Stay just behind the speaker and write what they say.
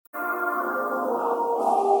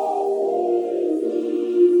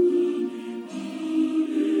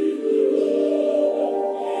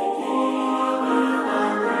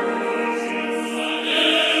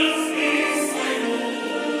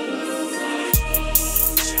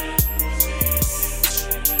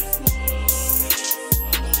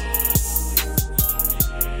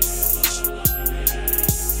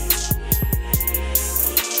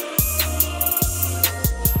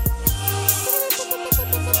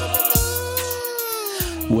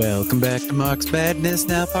Welcome back to Mark's Madness,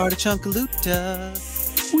 now part of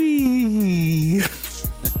Chunkaluta. Wee.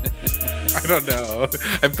 I don't know.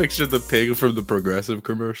 I pictured the pig from the Progressive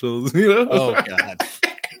commercials, you know? Oh, God.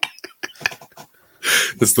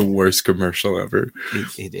 It's the worst commercial ever.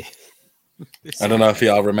 It is. I don't know if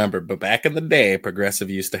y'all remember, but back in the day, Progressive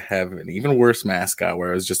used to have an even worse mascot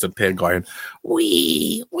where it was just a pig going,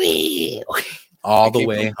 wee, wee, wee, all the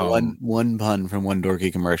way home. One pun from one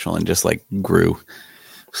dorky commercial and just like grew.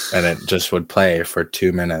 And it just would play for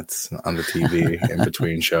 2 minutes on the TV in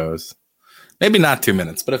between shows. Maybe not 2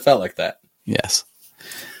 minutes, but it felt like that. Yes.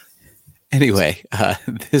 Anyway,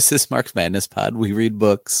 this is Mark's Madness Pod. We read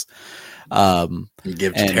books. You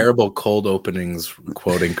give terrible cold openings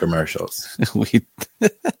quoting commercials.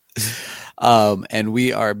 And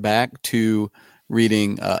we are back to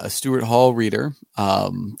reading a Stuart Hall reader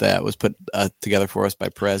that was put together for us by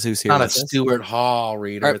Perez, who's here. Not a Stuart Hall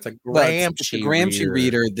reader. It's a Gramsci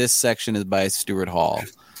reader. This section is by Stuart Hall.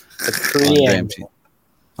 The preamble.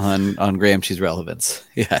 On Gramsci's relevance.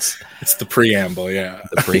 Yes. It's the preamble, yeah.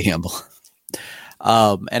 The preamble.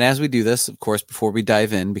 And as we do this, of course, before we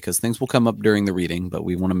dive in, because things will come up during the reading, but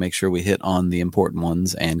we want to make sure we hit on the important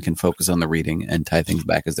ones and can focus on the reading and tie things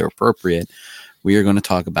back as they're appropriate. We are going to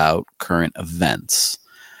talk about current events.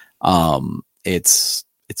 It's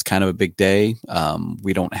kind of a big day.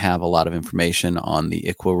 We don't have a lot of information on the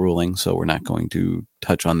ICWA ruling, so we're not going to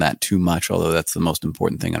touch on that too much, although that's the most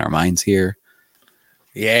important thing in our minds here.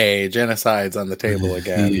 Yay, genocide's on the table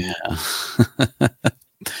again. Yeah.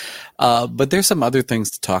 But there's some other things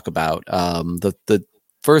to talk about. The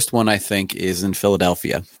first one, I think, is in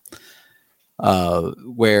Philadelphia,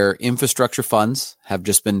 where infrastructure funds have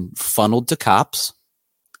just been funneled to cops,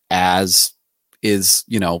 as is,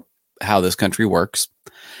 how this country works.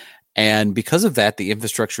 And because of that, the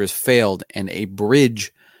infrastructure has failed and a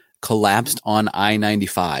bridge collapsed on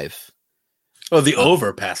I-95. Oh, the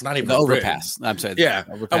overpass, not even the overpass. I'm sorry. Yeah,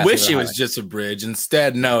 I wish it was just a bridge.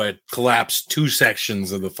 Instead, no, it collapsed 2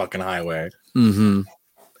 sections of the fucking highway. Mm-hmm.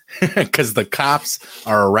 Because the cops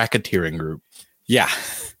are a racketeering group. Yeah,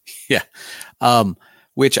 yeah.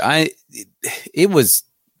 It was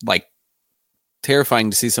like terrifying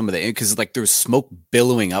to see some of the, because like there was smoke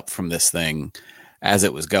billowing up from this thing as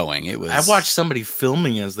it was going. I watched somebody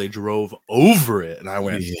filming as they drove over it, and I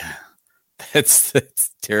went, yeah. That's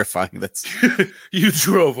terrifying. That's you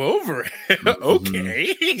drove over it.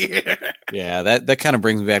 Okay. Yeah, that kind of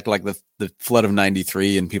brings me back to like the flood of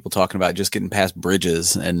 '93 and people talking about just getting past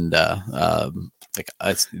bridges and the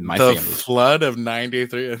flood of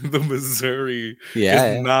 '93 and the Missouri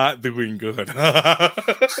is not doing good.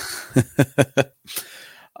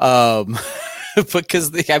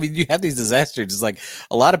 Because you have these disasters. It's like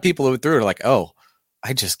a lot of people who through are like, oh,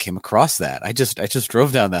 I just came across that. I just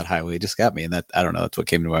drove down that highway. It just got me. And that, I don't know. That's what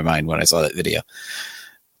came to my mind when I saw that video.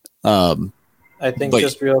 I think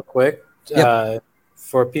just real quick,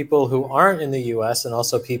 for people who aren't in the U.S. and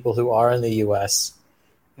also people who are in the U.S.,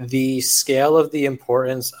 the scale of the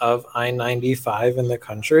importance of I-95 in the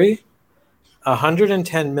country,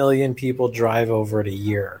 110 million people drive over it a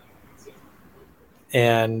year.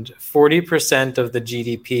 And 40% of the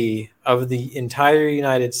GDP of the entire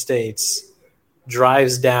United States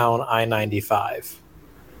drives down I-95.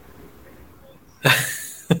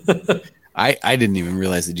 I didn't even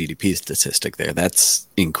realize the GDP statistic there. That's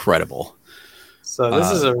incredible. So this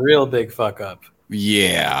is a real big fuck up.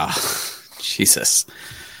 Yeah. Jesus.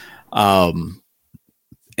 And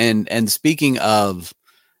speaking of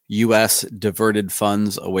U.S. diverted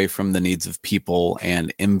funds away from the needs of people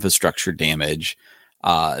and infrastructure damage,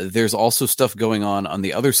 there's also stuff going on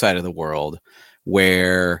the other side of the world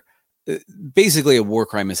where basically a war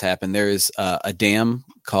crime has happened. There is a dam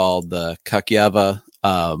called the Kakova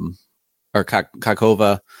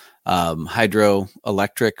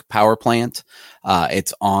hydroelectric power plant.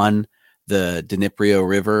 It's on the Dnipro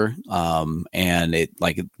River, and it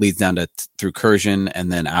leads down through Kherson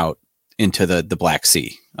and then out into the Black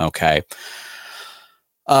Sea. Okay.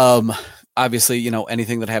 Obviously,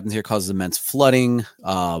 anything that happens here causes immense flooding,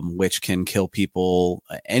 which can kill people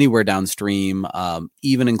anywhere downstream,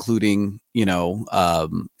 even including,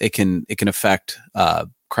 it can affect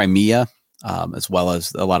Crimea, as well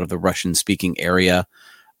as a lot of the Russian-speaking area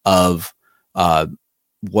of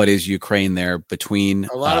what is Ukraine there between.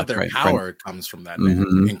 A lot of their power comes from that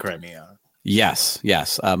in Crimea. Yes.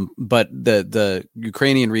 But the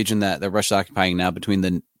Ukrainian region that Russia's occupying now between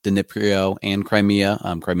the Dnipro and Crimea.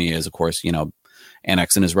 Crimea is, of course,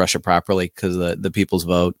 annexing as Russia properly because the people's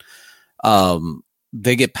vote.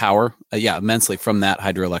 They get power, immensely from that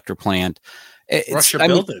hydroelectric plant. Russia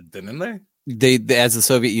built it, didn't they? They, as the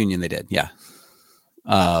Soviet Union, they did, yeah.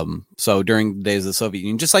 So during the days of the Soviet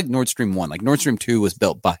Union, just like Nord Stream 1, like Nord Stream 2 was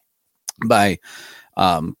built by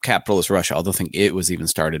capitalist Russia, although I think it was even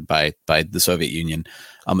started by the Soviet Union.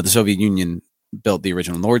 But the Soviet Union built the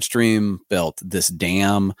original Nord Stream, built this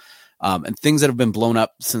dam, and things that have been blown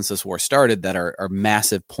up since this war started that are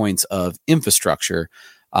massive points of infrastructure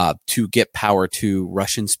to get power to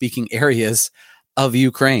Russian-speaking areas of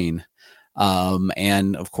Ukraine.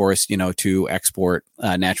 And of course, to export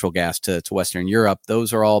natural gas to Western Europe.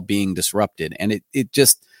 Those are all being disrupted. And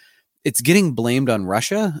it's getting blamed on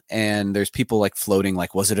Russia. And there's people like floating,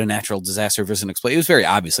 like, was it a natural disaster versus an explosion? It was very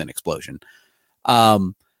obviously an explosion.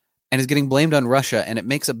 And it's getting blamed on Russia. And it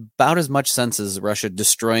makes about as much sense as Russia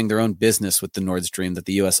destroying their own business with the Nord Stream that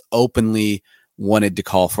the U.S. openly wanted to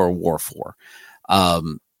call for a war for.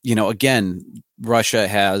 Again, Russia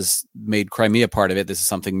has made Crimea part of it. This is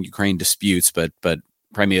something Ukraine disputes, but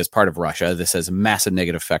Crimea is part of Russia. This has a massive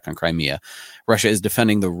negative effect on Crimea. Russia is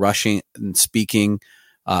defending the Russian-speaking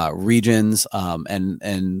regions, so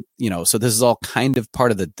this is all kind of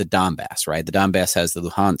part of the Donbass, right? The Donbass has the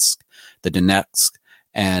Luhansk, the Donetsk,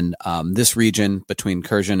 and this region between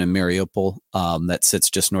Kherson and Mariupol that sits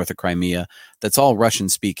just north of Crimea. That's all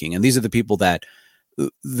Russian-speaking, and these are the people that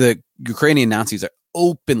the Ukrainian Nazis are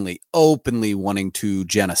openly wanting to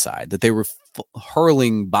genocide, that they were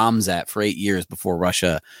hurling bombs at for 8 years before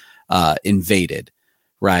Russia invaded,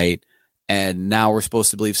 right? And now we're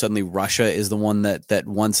supposed to believe suddenly Russia is the one that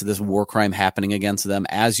wants this war crime happening against them,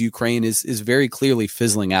 as Ukraine is very clearly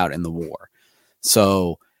fizzling out in the war.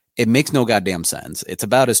 So it makes no goddamn sense. It's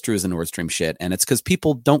about as true as the Nord Stream shit, and it's because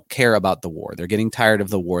people don't care about the war. They're getting tired of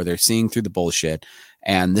the war. They're seeing through the bullshit,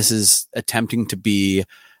 and this is attempting to be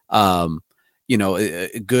a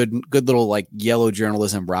good little like yellow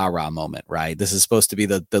journalism rah-rah moment, right? This is supposed to be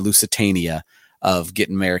the Lusitania of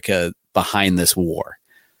getting America behind this war.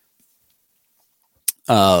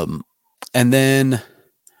 And then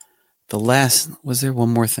was there one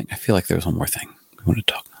more thing? I feel like there was one more thing we want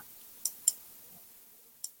to talk about.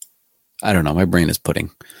 I don't know. My brain is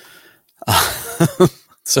pudding.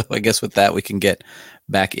 So I guess with that, we can get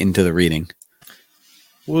back into the reading.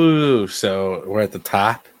 Woo. So we're at the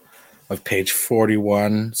top of page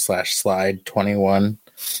 41/slide 21.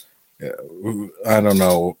 I don't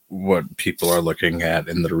know what people are looking at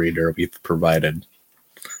in the reader we've provided.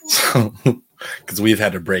 So, because we've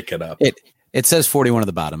had to break it up. It says 41 at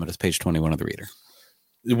the bottom. It is page 21 of the reader.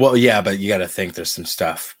 Well, yeah, but you got to think there's some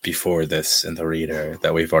stuff before this in the reader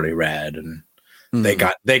that we've already read, and they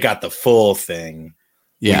got the full thing.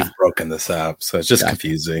 Yeah, we've broken this up, so it's just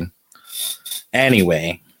confusing.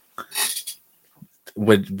 Anyway,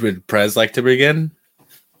 would Prez like to begin?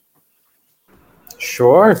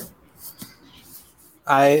 Sure.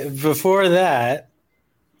 Before that,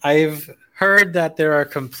 I've heard that there are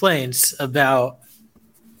complaints about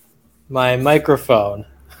my microphone.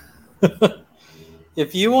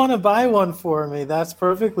 If you want to buy one for me, that's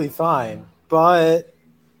perfectly fine. But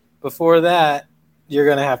before that, you're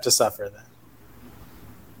going to have to suffer that.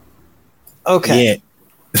 Okay.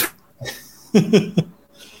 Yeah.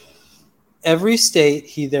 Every state,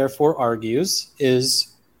 he therefore argues,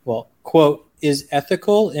 is, quote, is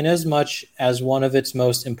ethical inasmuch as one of its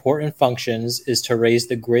most important functions is to raise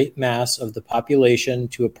the great mass of the population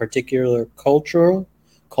to a particular cultural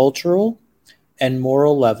and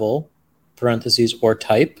moral level, parentheses, or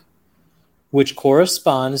type, which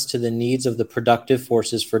corresponds to the needs of the productive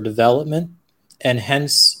forces for development and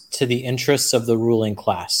hence to the interests of the ruling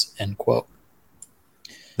class, end quote.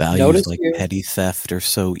 Values like petty theft are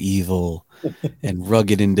so evil and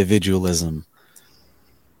rugged individualism.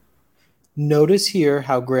 Notice here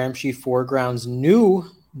how Gramsci foregrounds new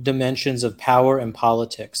dimensions of power and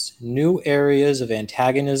politics, new areas of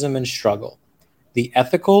antagonism and struggle, the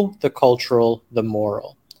ethical, the cultural, the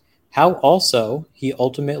moral. How also he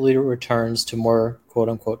ultimately returns to more,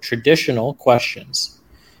 quote-unquote, traditional questions.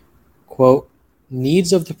 Quote,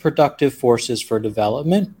 needs of the productive forces for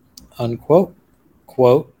development, unquote,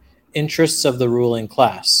 quote, interests of the ruling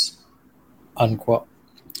class, unquote.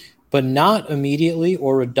 But not immediately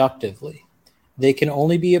or reductively. They can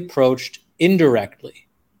only be approached indirectly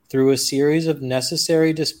through a series of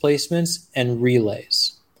necessary displacements and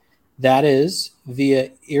relays. That is,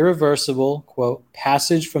 via irreversible, quote,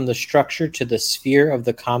 passage from the structure to the sphere of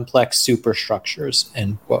the complex superstructures,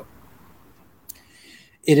 end quote.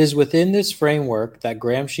 It is within this framework that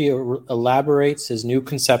Gramsci elaborates his new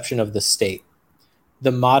conception of the state.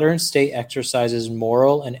 The modern state exercises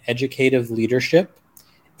moral and educative leadership.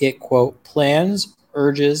 It, quote, plans,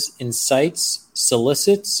 urges, incites,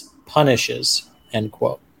 solicits, punishes, end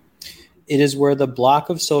quote. It is where the block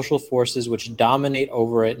of social forces which dominate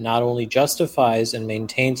over it not only justifies and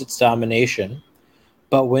maintains its domination,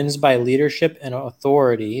 but wins by leadership and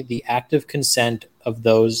authority the active consent of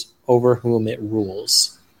those over whom it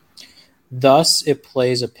rules. Thus, it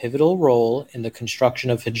plays a pivotal role in the construction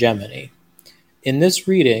of hegemony. In this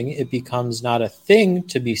reading, it becomes not a thing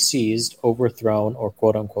to be seized, overthrown, or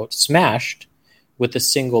quote-unquote smashed with a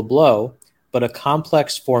single blow, but a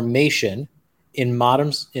complex formation in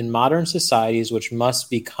modern societies which must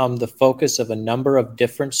become the focus of a number of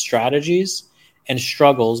different strategies and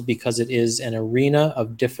struggles because it is an arena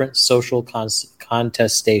of different social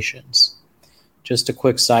contestations. Just a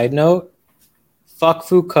quick side note, fuck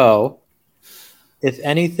Foucault. If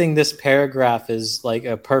anything, this paragraph is like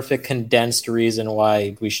a perfect condensed reason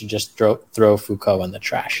why we should just throw Foucault in the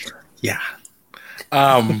trash. Yeah.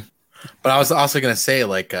 But I was also going to say,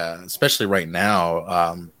 like, especially right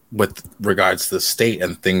now, with regards to the state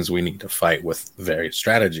and things we need to fight with various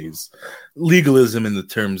strategies, legalism in the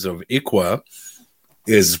terms of ICWA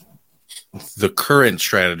is the current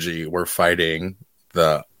strategy we're fighting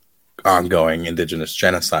the ongoing indigenous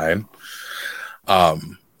genocide.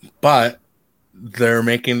 But they're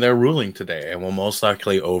making their ruling today and will most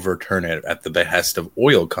likely overturn it at the behest of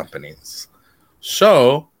oil companies.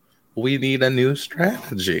 So we need a new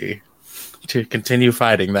strategy to continue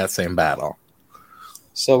fighting that same battle.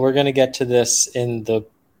 So we're going to get to this in the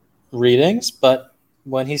readings, but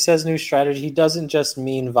when he says new strategy, he doesn't just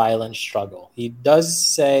mean violent struggle. He does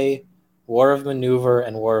say war of maneuver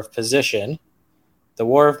and war of position. The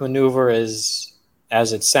war of maneuver is,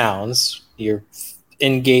 as it sounds, you're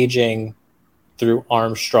engaging through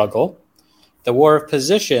armed struggle. The war of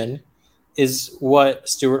position is what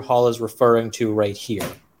Stuart Hall is referring to right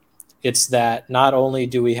here. It's that not only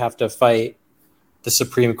do we have to fight the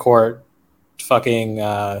Supreme Court fucking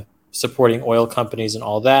supporting oil companies and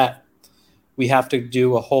all that, we have to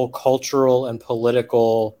do a whole cultural and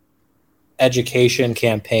political education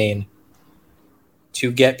campaign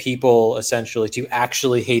to get people essentially to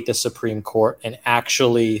actually hate the Supreme Court and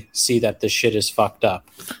actually see that this shit is fucked up.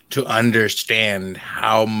 To understand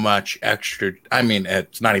how much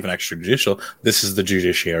it's not even extrajudicial. This is the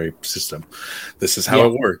judiciary system. This is how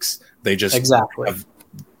it works. They just have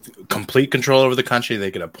complete control over the country. They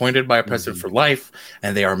get appointed by a president for life,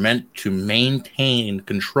 and they are meant to maintain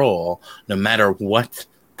control no matter what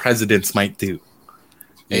presidents might do.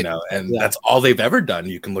 That's all they've ever done.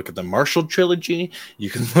 You can look at the Marshall Trilogy. You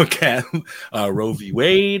can look at Roe v.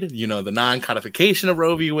 Wade, the non-codification of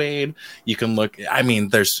Roe v. Wade. You can look,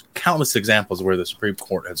 there's countless examples where the Supreme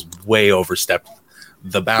Court has way overstepped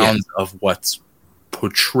the bounds of what's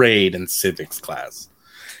portrayed in civics class.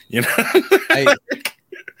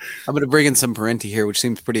 I'm going to bring in some Parenti here, which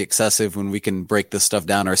seems pretty excessive when we can break this stuff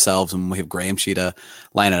down ourselves and we have Gramsci to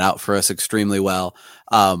line it out for us extremely well.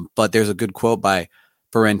 But there's a good quote by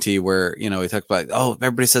Parenti where, he talks about,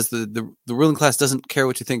 everybody says the ruling class doesn't care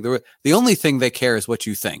what you think. The only thing they care is what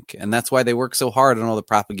you think. And that's why they work so hard on all the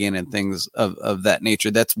propaganda and things of that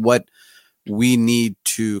nature. That's what we need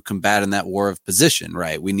to combat in that war of position,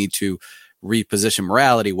 right? We need to reposition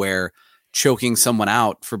morality where choking someone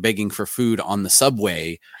out for begging for food on the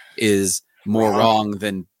subway is more wrong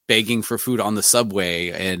than begging for food on the subway.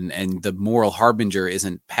 And the moral harbinger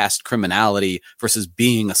isn't past criminality versus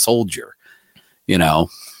being a soldier. And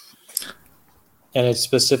it's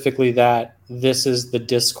specifically that this is the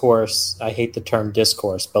discourse. I hate the term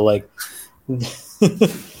discourse, but like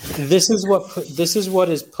this is what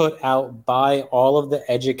is put out by all of the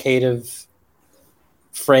educative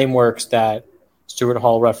frameworks that Stuart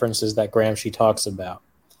Hall references that Gramsci talks about.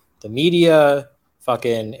 The media,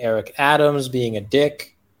 fucking Eric Adams being a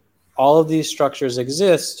dick. All of these structures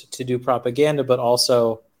exist to do propaganda, but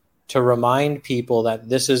also to remind people that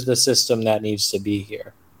this is the system that needs to be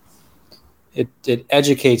here. It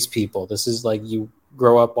educates people. This is like you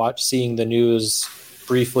grow up seeing the news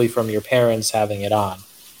briefly from your parents having it on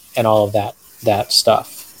and all of that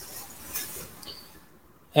stuff.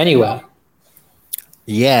 Anyway.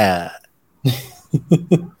 Yeah.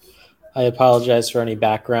 I apologize for any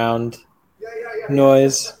background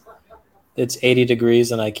noise. It's 80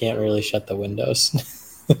 degrees and I can't really shut the windows.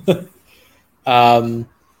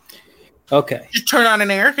 Okay. Just turn on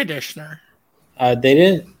an air conditioner. They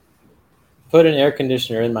didn't put an air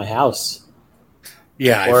conditioner in my house.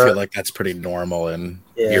 Yeah, I feel like that's pretty normal in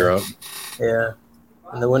Europe. Yeah.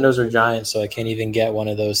 And the windows are giant, so I can't even get one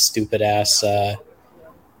of those stupid ass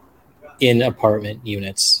in apartment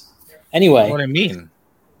units. Anyway. What do I mean?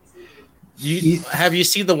 Have you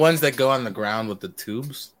seen the ones that go on the ground with the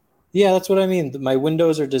tubes? Yeah, that's what I mean. My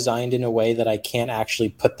windows are designed in a way that I can't actually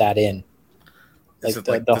put that in. Is Like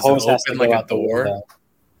it like the does it hose has to open go like a out the door? window.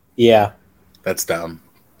 Yeah, That's dumb.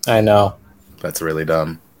 I know. That's really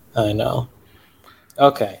dumb. I know.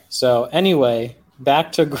 Okay, so anyway,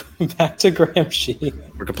 back to Gramsci.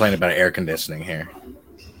 We're complaining about air conditioning here.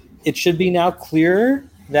 It should be now clear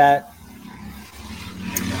that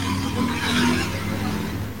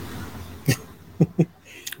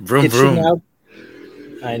Vroom it should vroom. now.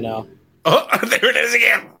 I know. Oh, there it is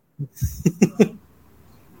again.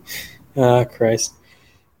 Ah, Christ.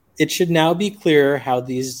 It should now be clear how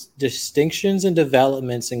these distinctions and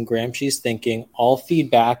developments in Gramsci's thinking all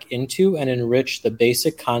feed back into and enrich the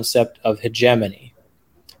basic concept of hegemony.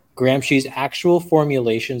 Gramsci's actual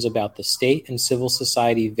formulations about the state and civil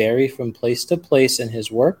society vary from place to place in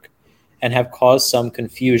his work and have caused some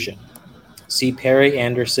confusion. See Perry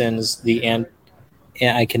Anderson's I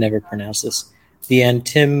can never pronounce this. The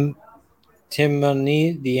Antinomies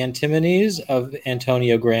of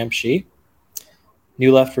Antonio Gramsci.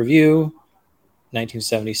 New Left Review,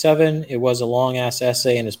 1977. It was a long-ass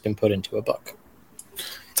essay and it's been put into a book.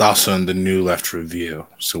 It's also in the New Left Review,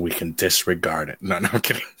 so we can disregard it. No, I'm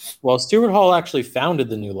kidding. Well, Stuart Hall actually founded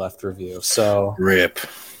the New Left Review, so... Rip.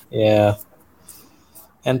 Yeah.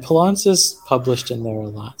 And Palance is published in there a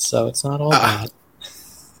lot, so it's not all bad.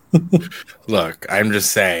 Look, I'm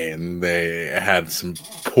just saying they had some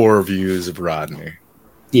poor views of Rodney.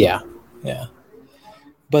 Yeah.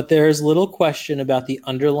 But there is little question about the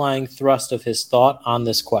underlying thrust of his thought on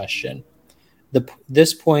this question.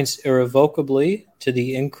 This points irrevocably to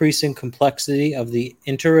the increasing complexity of the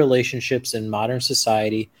interrelationships in modern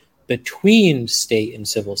society between state and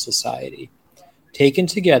civil society. Taken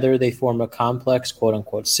together, they form a complex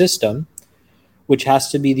quote-unquote system, which has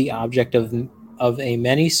to be the object of a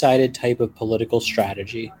many-sided type of political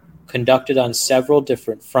strategy, conducted on several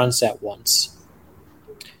different fronts at once.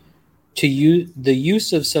 The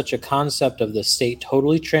use of such a concept of the state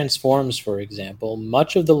totally transforms, for example,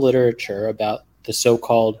 much of the literature about the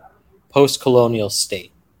so-called post-colonial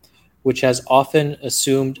state, which has often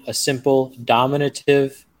assumed a simple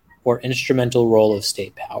dominative or instrumental role of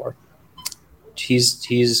state power.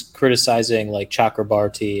 He's criticizing like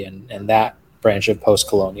Chakrabarti and that branch of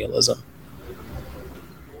post-colonialism.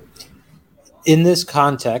 In this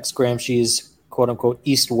context, Gramsci's quote-unquote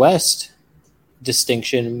East-West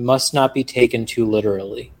distinction must not be taken too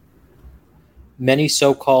literally. Many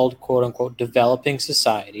so-called quote-unquote developing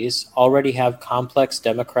societies already have complex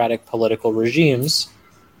democratic political regimes,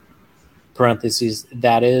 parentheses,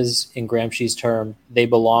 that is, in Gramsci's term, they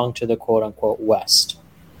belong to the quote-unquote West.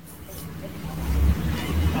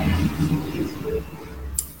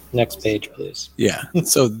 Next page, please. Yeah.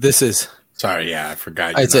 So this is... Sorry, yeah, I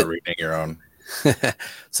forgot you're not reading your own.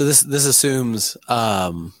 So this assumes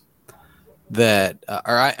that,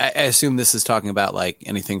 or I assume this is talking about like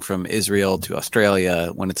anything from Israel to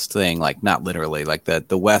Australia when it's saying like not literally like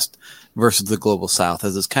the West versus the global South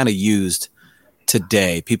as it's kind of used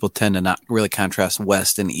today. People tend to not really contrast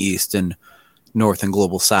West and East and North and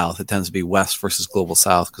global South. It tends to be West versus global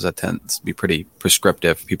South because that tends to be pretty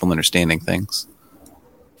prescriptive for people understanding things.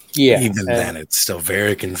 Yeah. Even then, it's still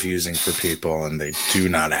very confusing for people, and they do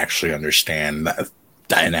not actually understand the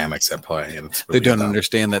dynamics at play. And they don't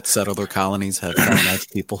understand that settler colonies have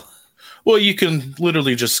colonized people. Well, you can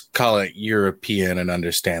literally just call it European and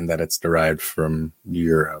understand that it's derived from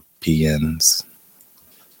Europeans,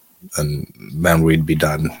 and then we'd be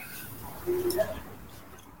done.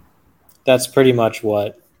 That's pretty much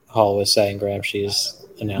what Hall was saying, Gramsci's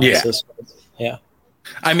analysis. Yeah.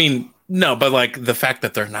 I mean, no, but like the fact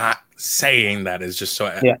that they're not saying that is just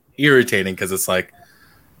so irritating because it's like,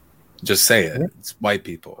 just say it. It's white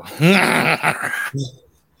people.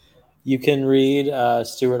 You can read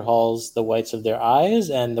Stuart Hall's The Whites of Their Eyes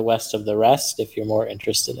and The West of the Rest if you're more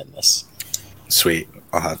interested in this. Sweet.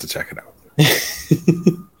 I'll have to check it out.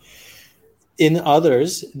 In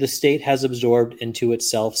others, the state has absorbed into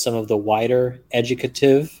itself some of the wider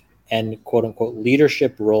educative and quote-unquote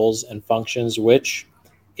leadership roles and functions which,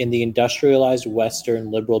 in the industrialized Western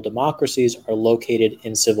liberal democracies, are located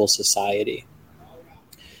in civil society.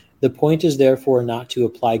 The point is therefore not to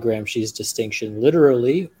apply Gramsci's distinction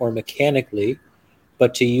literally or mechanically,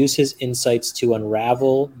 but to use his insights to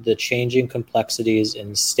unravel the changing complexities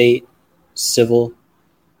in state/civil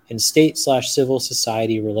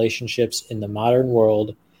society relationships in the modern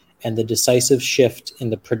world and the decisive shift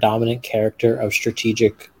in the predominant character of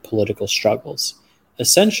strategic political struggles.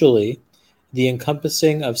 Essentially, the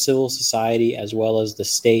encompassing of civil society as well as the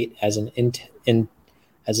state as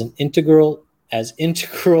integral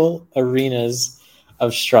arenas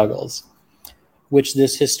of struggles, which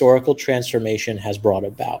this historical transformation has brought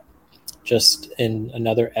about. Just in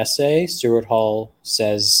another essay, Stuart Hall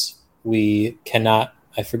says we cannot,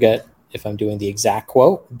 I forget if I'm doing the exact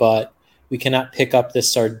quote, but we cannot pick up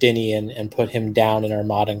this Sardinian and put him down in our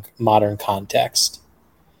modern context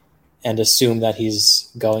and assume that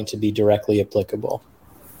he's going to be directly applicable.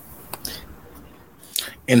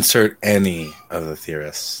 Insert any of the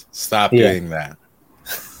theorists. Stop doing that.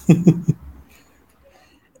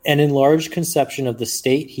 An enlarged conception of the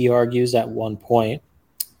state, he argues at one point,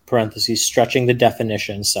 parentheses, stretching the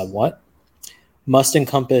definition somewhat, must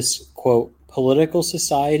encompass, quote, political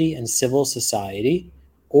society and civil society,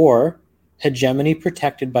 or hegemony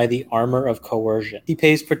protected by the armor of coercion. He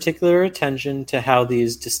pays particular attention to how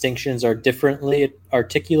these distinctions are differently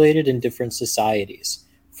articulated in different societies.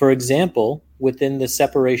 For example, within the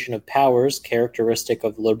separation of powers characteristic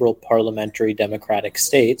of liberal parliamentary democratic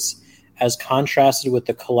states, as contrasted with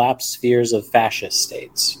the collapsed spheres of fascist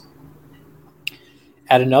states.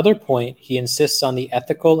 At another point, he insists on the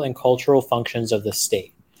ethical and cultural functions of the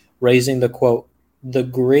state, raising the, quote, the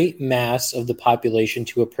great mass of the population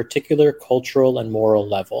to a particular cultural and moral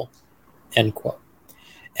level, end quote,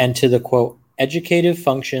 and to the, quote, educative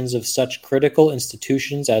functions of such critical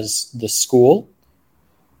institutions as the school,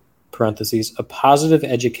 parentheses, a positive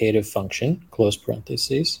educative function, close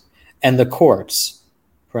parentheses, and the courts,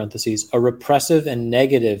 parentheses, a repressive and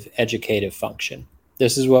negative educative function.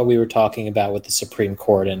 This is what we were talking about with the Supreme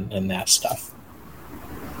Court and that stuff.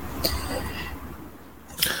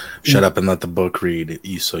 Shut up and let the book read.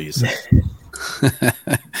 You say.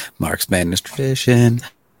 Marx Madness tradition.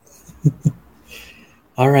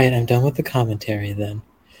 All right, I'm done with the commentary then.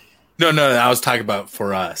 No, I was talking about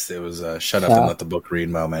for us. It was a shut up and let the book read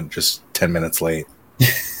moment, just 10 minutes late.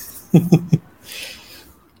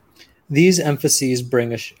 These emphases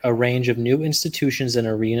bring a range of new institutions and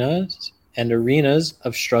arenas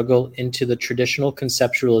of struggle into the traditional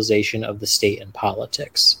conceptualization of the state and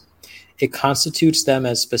politics. It constitutes them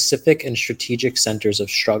as specific and strategic centers of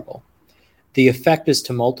struggle. The effect is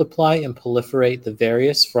to multiply and proliferate the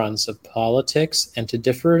various fronts of politics and to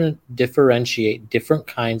differentiate different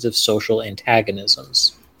kinds of social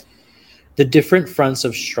antagonisms. The different fronts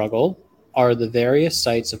of struggle are the various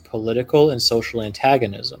sites of political and social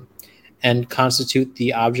antagonism, and constitute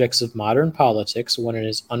the objects of modern politics when it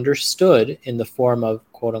is understood in the form of,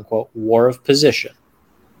 quote-unquote, war of position.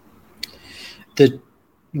 The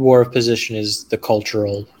war of position is the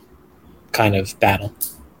cultural kind of battle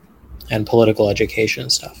and political education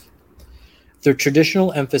stuff. The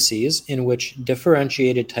traditional emphases in which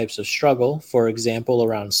differentiated types of struggle, for example,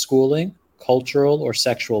 around schooling, cultural or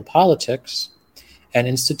sexual politics, and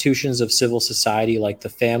institutions of civil society like the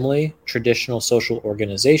family, traditional social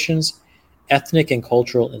organizations, ethnic and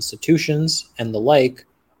cultural institutions, and the like,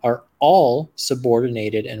 are all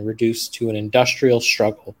subordinated and reduced to an industrial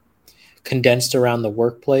struggle, condensed around the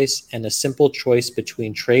workplace and a simple choice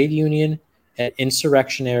between trade union and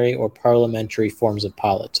insurrectionary or parliamentary forms of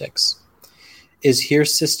politics, is here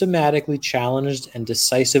systematically challenged and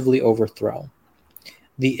decisively overthrown.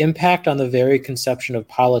 The impact on the very conception of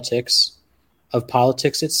politics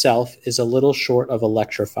itself is a little short of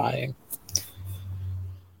electrifying.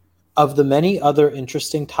 Of the many other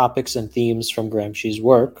interesting topics and themes from Gramsci's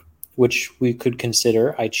work, which we could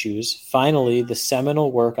consider, I choose, finally, the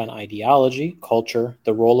seminal work on ideology, culture,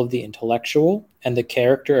 the role of the intellectual, and the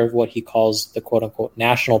character of what he calls the quote-unquote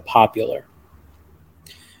national popular.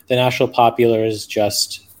 The national popular is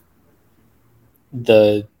just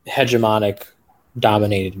the hegemonic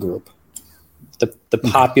dominated group, the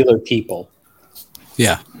popular people.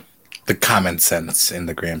 Yeah. The common sense in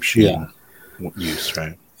the Gramscian use,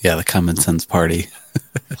 right? Yeah, the common sense party.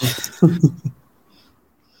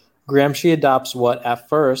 Gramsci adopts what at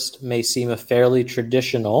first may seem a fairly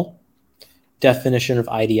traditional definition of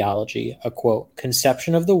ideology, a quote,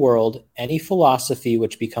 conception of the world, any philosophy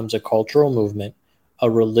which becomes a cultural movement, a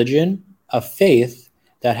religion, a faith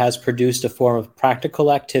that has produced a form of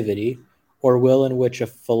practical activity, or will in which a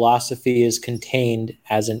philosophy is contained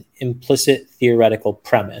as an implicit theoretical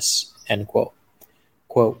premise, end quote.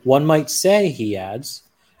 Quote, one might say, he adds,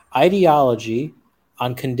 ideology,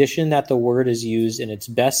 on condition that the word is used in its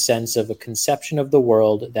best sense of a conception of the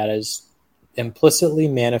world that is implicitly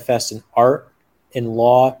manifest in art, in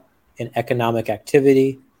law, in economic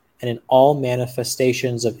activity, and in all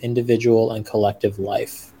manifestations of individual and collective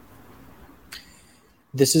life.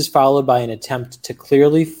 This is followed by an attempt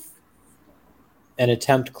clearly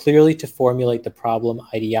to formulate the problem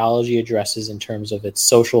ideology addresses in terms of its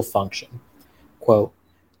social function. Quote,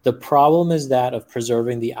 the problem is that of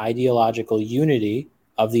preserving the ideological unity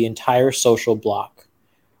of the entire social bloc,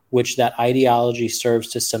 which that ideology serves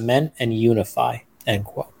to cement and unify, end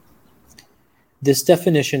quote. This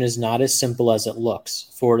definition is not as simple as it looks,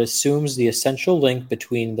 for it assumes the essential link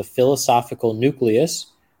between the philosophical nucleus,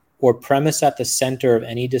 or premise at the center of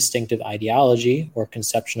any distinctive ideology or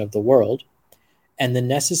conception of the world, and the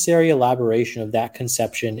necessary elaboration of that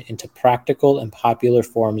conception into practical and popular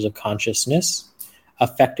forms of consciousness,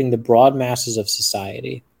 affecting the broad masses of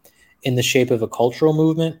society, in the shape of a cultural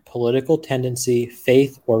movement, political tendency,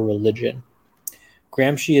 faith, or religion.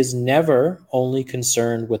 Gramsci is never only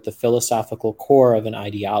concerned with the philosophical core of an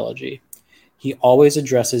ideology. He always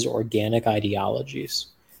addresses organic ideologies,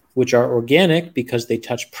 which are organic because they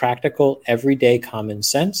touch practical, everyday common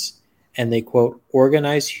sense, and they, quote,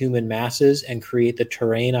 organize human masses and create the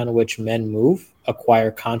terrain on which men move,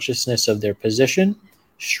 acquire consciousness of their position,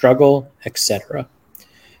 struggle, etc.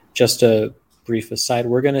 Just a brief aside,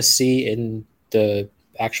 we're going to see in the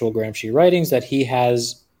actual Gramsci writings that he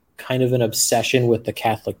has kind of an obsession with the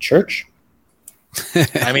Catholic Church.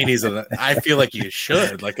 I mean, I feel like you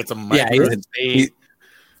should. Like, it's a micro state.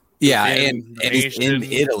 And he's in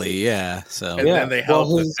Italy, So and then they help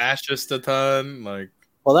the fascists a ton. Like,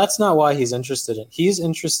 well, that's not why he's interested in. He's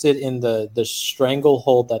interested in the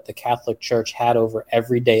stranglehold that the Catholic Church had over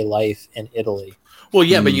everyday life in Italy. Well,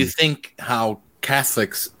 yeah, but you think how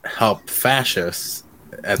Catholics help fascists?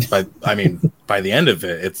 By the end of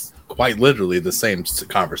it, it's quite literally the same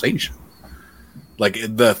conversation. Like,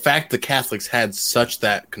 the fact that Catholics had such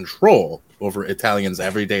that control over Italians'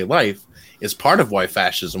 everyday life is part of why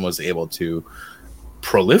fascism was able to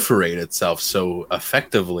proliferate itself so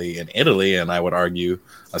effectively in Italy, and I would argue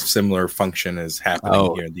a similar function is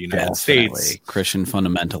happening here in the United States. Christian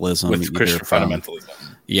fundamentalism, with Christian fundamentalism,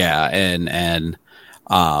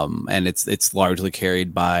 and it's largely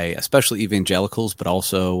carried by especially evangelicals, but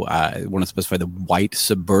also I want to specify the white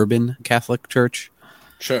suburban Catholic Church.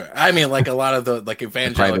 Sure, I mean, like, a lot of the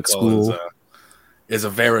evangelical is a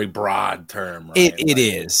very broad term, right? It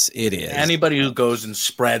is. Anybody who goes and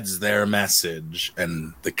spreads their message,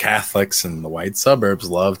 and the Catholics in the white suburbs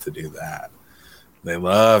love to do that. They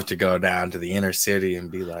love to go down to the inner city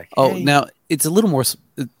and be like, hey. Oh, now it's a little more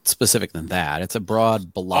specific than that. It's a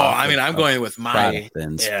broad block. Oh, I mean, I'm going with my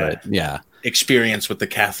experience with the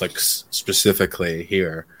Catholics specifically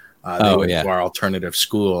here. They went to our alternative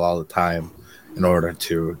school all the time in order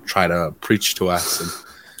to try to preach to us.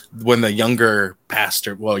 And when the younger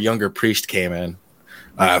priest came in,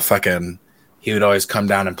 he would always come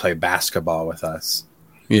down and play basketball with us.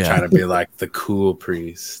 Yeah. Trying to be like the cool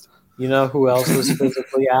priest. You know who else was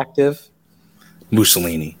physically active?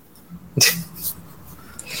 Mussolini.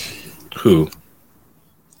 Who?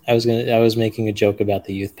 I was making a joke about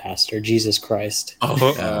the youth pastor, Jesus Christ.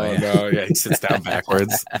 No, yeah, he sits down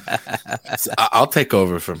backwards. So I'll take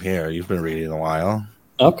over from here. You've been reading a while.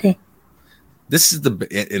 Okay. This is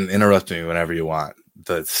interrupt me whenever you want.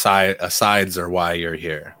 The asides are why you're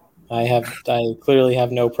here. I clearly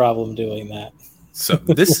have no problem doing that. So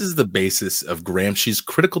this is the basis of Gramsci's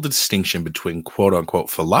critical distinction between quote unquote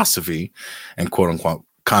philosophy and quote unquote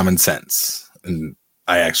common sense. And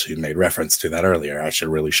I actually made reference to that earlier. I should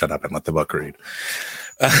really shut up and let the book read.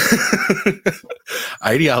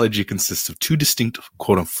 Ideology consists of two distinct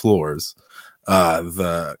quote unquote floors.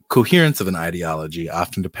 The coherence of an ideology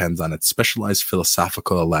often depends on its specialized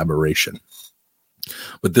philosophical elaboration.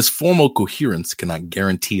 But this formal coherence cannot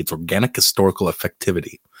guarantee its organic historical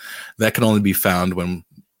effectivity. That can only be found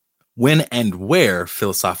when and where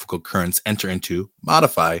philosophical currents enter into,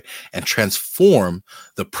 modify, and transform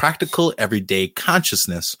the practical everyday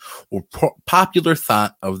consciousness or popular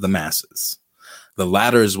thought of the masses. The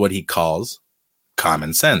latter is what he calls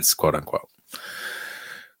common sense, quote unquote.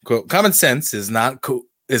 Quote, common sense is not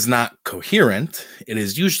coherent. It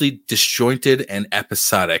is usually disjointed and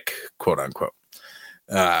episodic, quote unquote.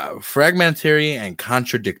 Fragmentary and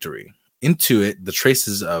contradictory. Into it, the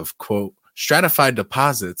traces of, quote, stratified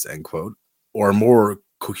deposits, end quote, or more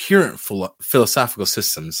coherent philosophical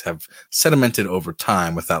systems have sedimented over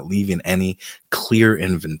time without leaving any clear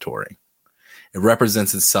inventory. It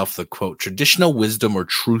represents itself the, quote, traditional wisdom or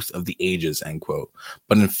truth of the ages, end quote.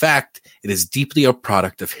 But in fact, it is deeply a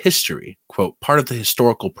product of history, quote, part of the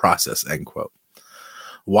historical process, end quote.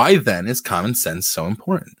 Why then is common sense so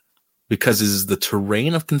important? Because it is the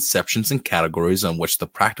terrain of conceptions and categories on which the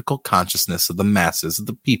practical consciousness of the masses of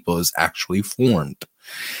the people is actually formed.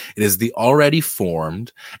 It is the already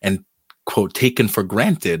formed and, quote, taken for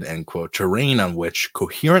granted, end quote, terrain on which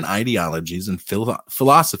coherent ideologies and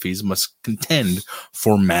philosophies must contend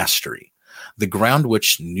for mastery. The ground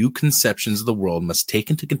which new conceptions of the world must take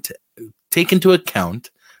into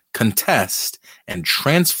account, contest, and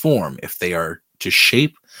transform if they are to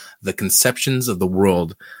shape the conceptions of the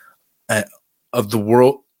world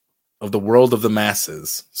of the world of the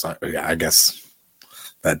masses. So yeah, I guess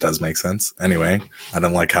that does make sense. Anyway, I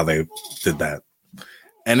don't like how they did that.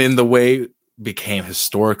 And in the way became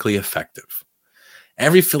historically effective.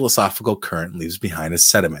 Every philosophical current leaves behind a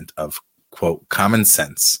sediment of, quote, common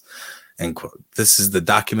sense, end quote. This is the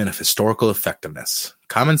document of historical effectiveness.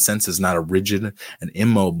 Common sense is not a rigid and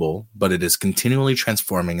immobile, but it is continually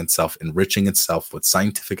transforming itself, enriching itself with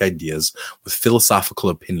scientific ideas, with philosophical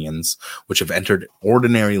opinions, which have entered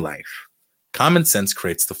ordinary life. Common sense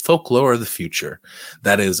creates the folklore of the future.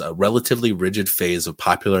 That is a relatively rigid phase of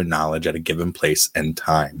popular knowledge at a given place and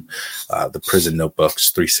time. The Prison Notebooks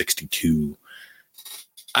 362.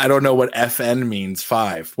 I don't know what FN means.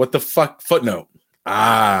 5. What the fuck? Footnote.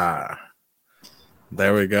 Ah,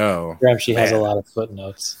 there we go. Gramsci has a lot of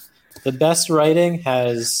footnotes. The best writing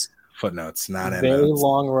has footnotes, not very endnotes.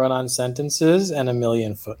 long run-on sentences and a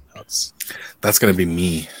million footnotes. That's going to be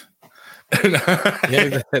me.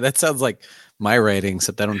 Yeah, that sounds like my writing,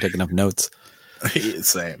 except I don't take enough notes.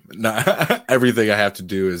 Same. No, everything I have to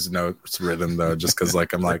do is notes written though, just because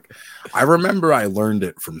I'm like, I remember I learned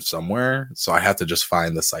it from somewhere, so I have to just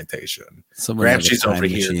find the citation. Gramsci's over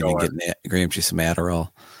here going, Gramsci some Adderall.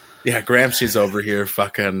 Yeah, Gramsci's over here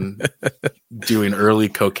fucking doing early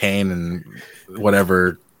cocaine and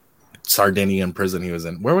whatever Sardinian prison he was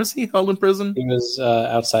in. Where was he held in prison? He was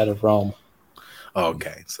outside of Rome. Oh,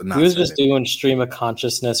 okay. So he was just doing stream of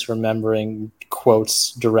consciousness, remembering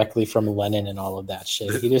quotes directly from Lenin and all of that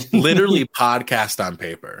shit. He didn't literally podcast on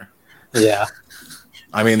paper. Yeah.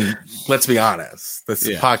 I mean, let's be honest. This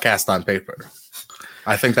is podcast on paper.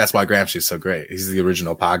 I think that's why Gramsci's so great. He's the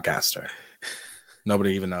original podcaster.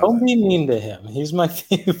 Nobody even knows. Don't be mean to him. He's my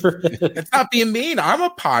favorite. It's not being mean. I'm a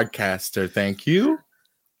podcaster. Thank you.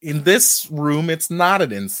 In this room, it's not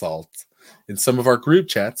an insult. In some of our group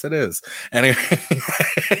chats, it is. Anyway,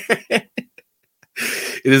 it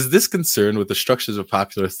is this concern with the structures of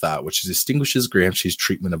popular thought which distinguishes Gramsci's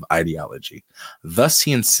treatment of ideology. Thus,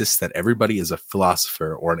 he insists that everybody is a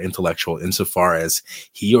philosopher or an intellectual insofar as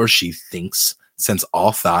he or she thinks, since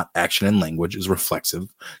all thought, action, and language is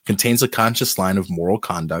reflexive, contains a conscious line of moral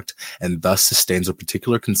conduct, and thus sustains a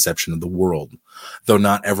particular conception of the world, though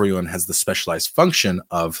not everyone has the specialized function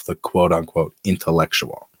of the quote-unquote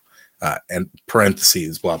intellectual. And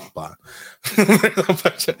parentheses, blah, blah, blah.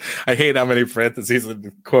 I hate how many parentheses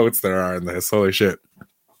and quotes there are in this. Holy shit.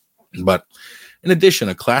 But in addition,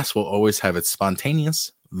 a class will always have its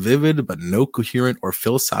spontaneous, vivid, but no coherent or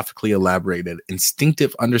philosophically elaborated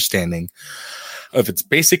instinctive understanding of its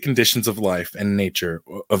basic conditions of life and nature,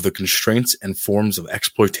 of the constraints and forms of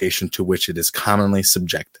exploitation to which it is commonly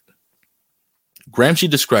subjected. Gramsci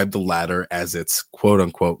described the latter as its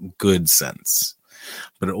quote-unquote good sense.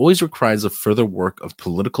 But it always requires a further work of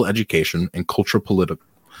political education and cultural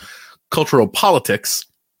politics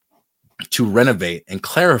to renovate and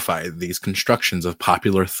clarify these constructions of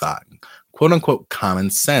popular thought, quote-unquote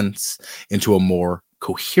common sense, into a more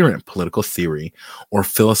coherent political theory or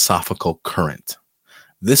philosophical current.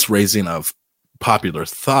 This raising of popular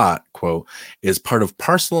thought, quote, is part and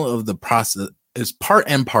parcel of the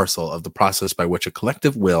process by which a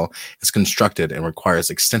collective will is constructed and requires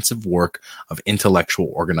extensive work of intellectual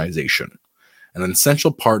organization. An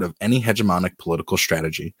essential part of any hegemonic political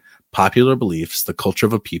strategy, popular beliefs, the culture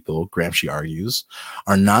of a people, Gramsci argues,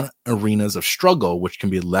 are not arenas of struggle which can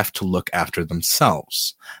be left to look after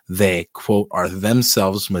themselves. They, quote, are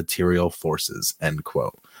themselves material forces, end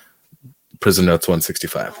quote. Prison Notes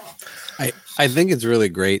 165. I think it's really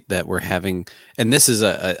great that we're having, and this is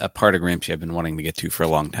a part of Gramsci I've been wanting to get to for a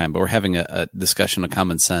long time, but we're having a discussion of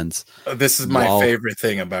common sense. This is my favorite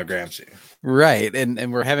thing about Gramsci. Right.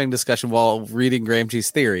 And we're having discussion while reading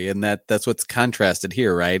Gramsci's theory, and that's what's contrasted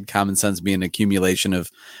here, right? Common sense being an accumulation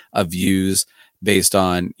of views based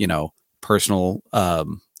on, personal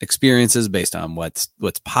experiences, based on what's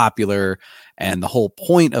popular. And the whole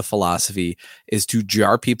point of philosophy is to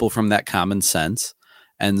jar people from that common sense.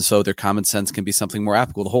 And so their common sense can be something more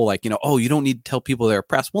applicable. The whole you don't need to tell people they're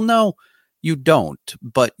oppressed. Well, no, you don't.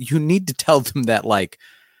 But you need to tell them that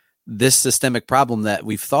this systemic problem that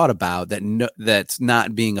we've thought about that's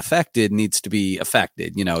not being affected needs to be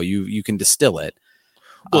affected. You can distill it.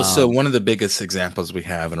 Well, so one of the biggest examples we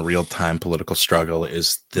have in a real-time political struggle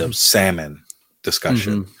is the salmon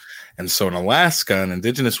discussion. Mm-hmm. And so in Alaska, an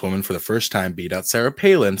indigenous woman for the first time beat out Sarah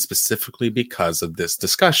Palin specifically because of this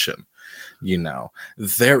discussion.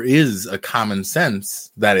 There is a common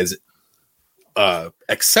sense that is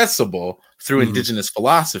accessible through indigenous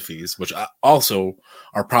philosophies, which also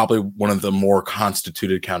are probably one of the more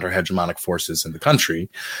constituted counter-hegemonic forces in the country.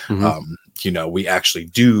 Mm-hmm. We actually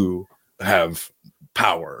do have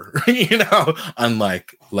power,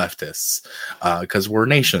 unlike leftists, because we're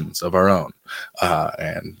nations of our own,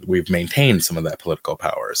 and we've maintained some of that political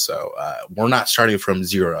power. So we're not starting from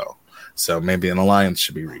zero. So maybe an alliance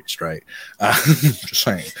should be reached, right? Just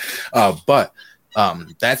saying. But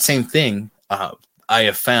that same thing I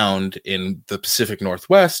have found in the Pacific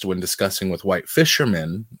Northwest when discussing with white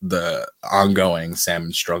fishermen the ongoing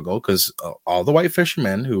salmon struggle, because all the white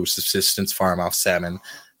fishermen who subsistence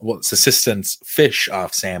fish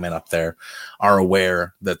off salmon up there are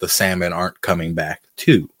aware that the salmon aren't coming back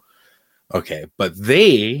too. Okay, but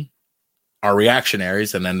they are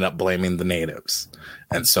reactionaries and end up blaming the natives.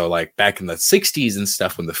 And so like back in the 60s and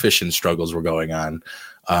stuff, when the fishing struggles were going on,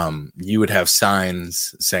 you would have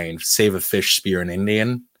signs saying "Save a fish, spear an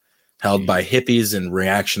Indian," held by hippies and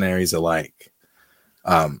reactionaries alike.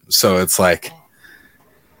 So it's like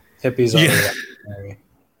hippies are reactionary.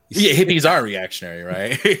 Yeah, hippies are reactionary,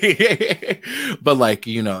 right? But like,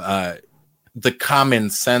 the common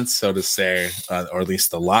sense, so to say, or at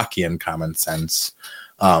least the Lockean common sense,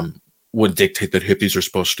 would dictate that hippies are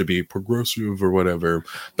supposed to be progressive or whatever.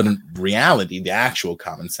 But in reality, the actual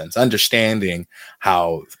common sense, understanding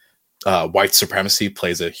how white supremacy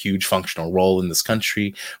plays a huge functional role in this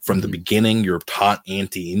country. From the beginning, you're taught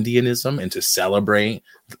anti-Indianism and to celebrate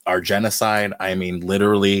our genocide. I mean,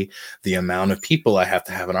 literally the amount of people I have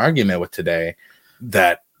to have an argument with today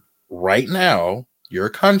that right now your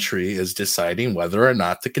country is deciding whether or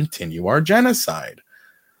not to continue our genocide.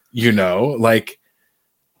 Like,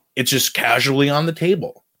 it's just casually on the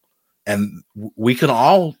table. And we can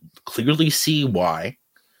all clearly see why.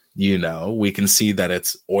 We can see that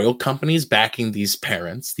it's oil companies backing these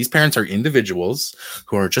parents. These parents are individuals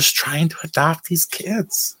who are just trying to adopt these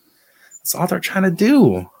kids. That's all they're trying to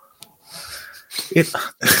do.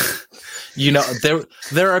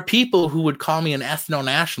 There are people who would call me an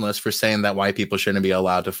ethno-nationalist for saying that white people shouldn't be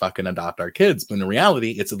allowed to fucking adopt our kids. But in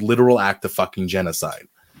reality, it's a literal act of fucking genocide.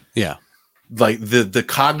 Yeah. Like the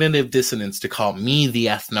cognitive dissonance to call me the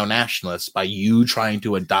ethno-nationalist by you trying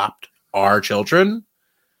to adopt our children.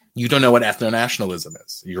 You don't know what ethno-nationalism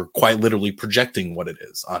is. You're quite literally projecting what it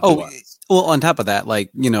is onto us. Well, on top of that,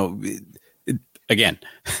 again,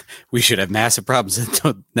 we should have massive problems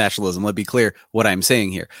with nationalism. Let me be clear what I'm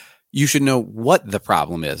saying here. You should know what the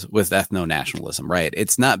problem is with ethno-nationalism, right?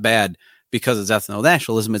 It's not bad because it's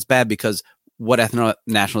ethno-nationalism. It's bad because what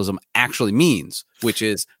ethno-nationalism actually means, which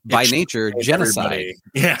is by nature genocide.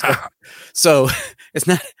 Yeah. So it's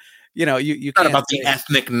not, you it's not about the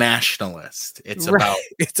ethnic nationalist. It's about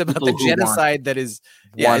the genocide that is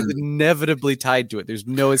inevitably tied to it. There's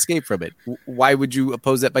no escape from it. Why would you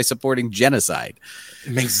oppose that by supporting genocide?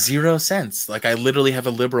 It makes zero sense. Like, I literally have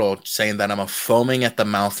a liberal saying that I'm a foaming at the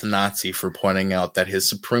mouth Nazi for pointing out that his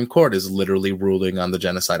Supreme Court is literally ruling on the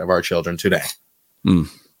genocide of our children today.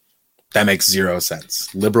 That makes zero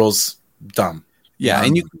sense. Liberals, dumb. Yeah,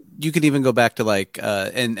 and you could even go back to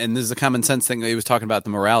and this is a common sense thing. He was talking about the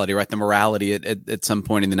morality, right? The morality at some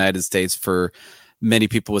point in the United States for many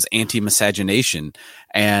people was anti-miscegenation,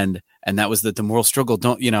 and that was the moral struggle.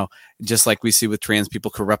 Don't just like we see with trans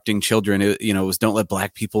people corrupting children. It was don't let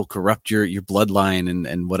black people corrupt your bloodline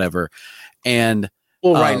and whatever. And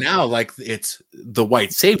right now, like, it's the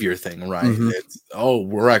white savior thing, right? It's,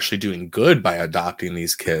 we're actually doing good by adopting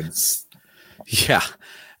these kids. Yeah.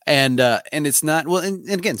 And it's not and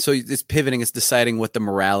again, so it's pivoting, it's deciding what the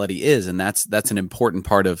morality is, and that's an important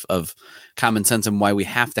part of common sense and why we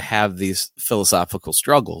have to have these philosophical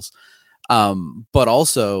struggles. But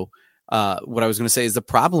also, what I was going to say is the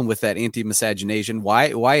problem with that anti-miscegenation,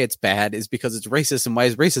 why it's bad is because it's racist, and why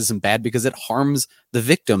is racism bad? Because it harms the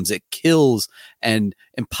victims, it kills and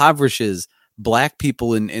impoverishes black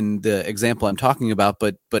people in the example I'm talking about,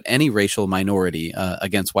 but any racial minority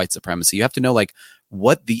against white supremacy. You have to know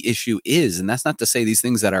what the issue is. And that's not to say these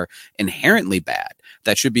things that are inherently bad,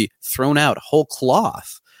 that should be thrown out whole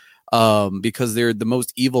cloth because they're the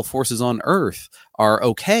most evil forces on earth are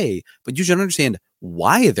okay. But you should understand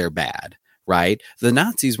why they're bad, right? The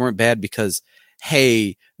Nazis weren't bad because,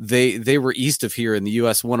 hey, they were east of here and the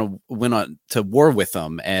U.S. went on to war with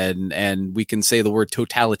them, and we can say the word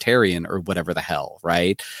totalitarian or whatever the hell,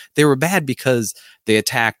 right? They were bad because they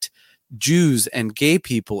attacked Jews and gay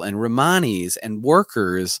people and Romanis and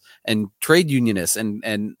workers and trade unionists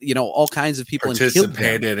and all kinds of people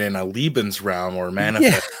participated in a Lebensraum or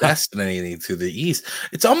manifest destiny to the east.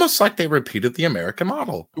 It's almost like they repeated the American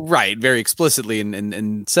model, right? Very explicitly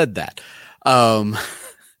and said that.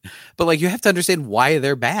 But you have to understand why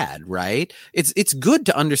they're bad, right? It's good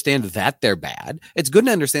to understand that they're bad. It's good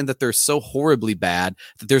to understand that they're so horribly bad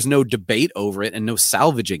that there's no debate over it and no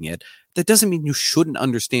salvaging it. That doesn't mean you shouldn't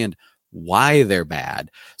understand why they're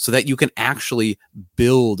bad, so that you can actually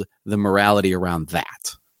build the morality around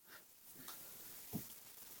that.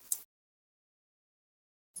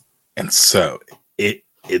 And so it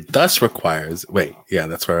thus requires,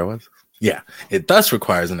 that's where I was. Yeah, it thus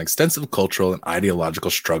requires an extensive cultural and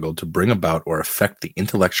ideological struggle to bring about or affect the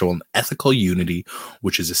intellectual and ethical unity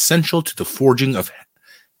which is essential to the forging of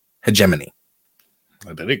hegemony.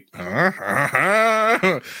 Sorry,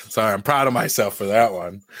 I'm proud of myself for that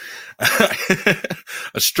one.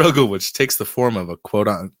 A struggle which takes the form of a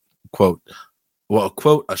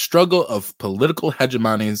a struggle of political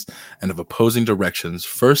hegemonies and of opposing directions,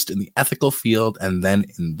 first in the ethical field and then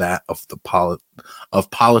in that of the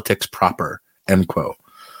politics proper, end quote.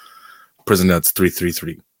 Prison Notes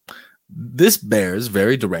 333. This bears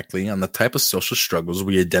very directly on the type of social struggles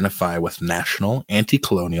we identify with national,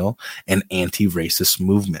 anti-colonial, and anti-racist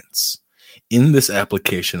movements. In this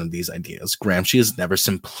application of these ideas, Gramsci is never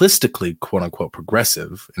simplistically quote-unquote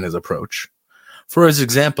progressive in his approach. For his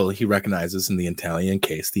example, he recognizes in the Italian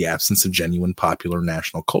case the absence of genuine popular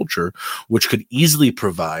national culture, which could easily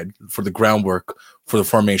provide for the groundwork for the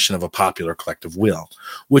formation of a popular collective will,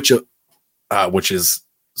 which is,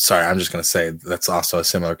 sorry, I'm just going to say that's also a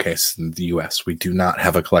similar case in the U.S. We do not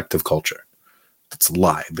have a collective culture. That's a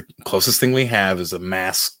lie. The closest thing we have is a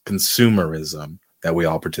mass consumerism that we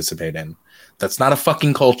all participate in. That's not a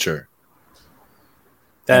fucking culture.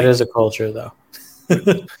 That is a culture, though.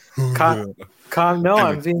 No,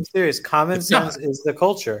 I'm being serious. Common sense is the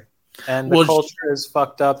culture. And the culture is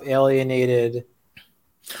fucked up, alienated.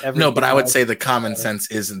 No, but I would say the common sense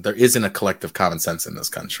there isn't a collective common sense in this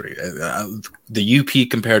country. The UP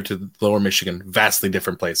compared to Lower Michigan, vastly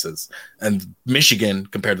different places. And Michigan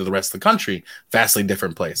compared to the rest of the country, vastly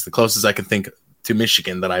different place. The closest I can think to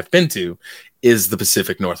Michigan that I've been to is the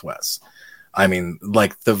Pacific Northwest. I mean,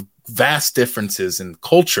 like the vast differences in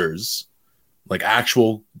cultures, like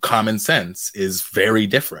actual common sense is very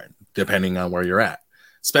different depending on where you're at.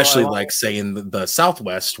 Especially like say in the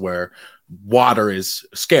Southwest where water is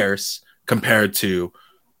scarce compared to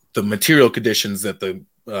the material conditions that the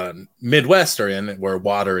Midwest are in where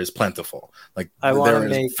water is plentiful. Like there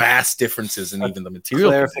are vast differences in even the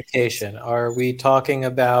material clarification. Are we talking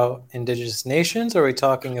about indigenous nations or are we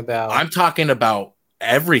talking about... I'm talking about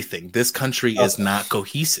everything. This country is not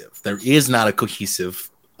cohesive. There is not a cohesive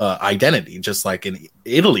identity, just like in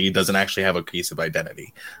Italy doesn't actually have a cohesive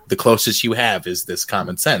identity. The closest you have is this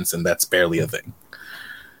common sense, and that's barely a thing.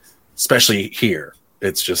 Especially here,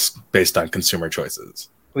 it's just based on consumer choices.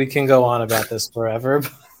 We can go on about this forever,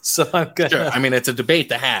 so I'm gonna... Sure, I mean, it's a debate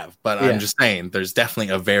to have, but I'm just saying there's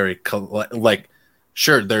definitely a very,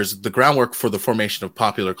 sure, there's the groundwork for the formation of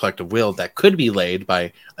popular collective will that could be laid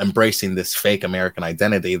by embracing this fake American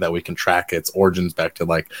identity that we can track its origins back to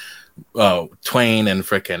like Twain and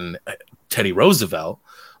frickin' Teddy Roosevelt.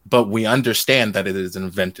 But we understand that it is an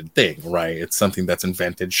invented thing, right? It's something that's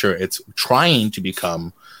invented. Sure, it's trying to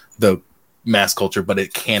become the mass culture, but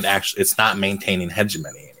it can't actually, it's not maintaining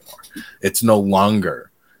hegemony anymore. It's no longer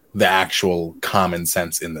the actual common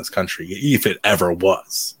sense in this country, if it ever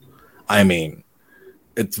was. I mean,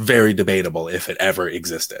 it's very debatable if it ever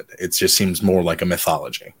existed. It just seems more like a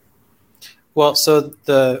mythology. Well, so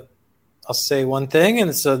I'll say one thing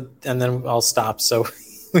and then I'll stop so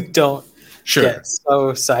we don't get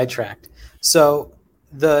so sidetracked. So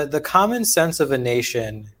the common sense of a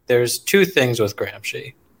nation, there's two things with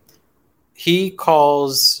Gramsci. He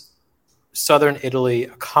calls Southern Italy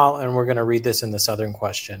and we're going to read this in the Southern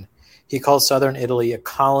Question. He calls Southern Italy a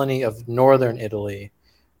colony of Northern Italy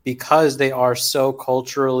because they are so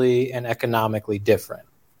culturally and economically different.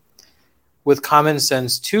 With common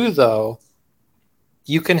sense too, though,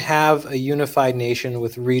 you can have a unified nation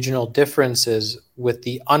with regional differences with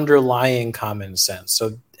the underlying common sense.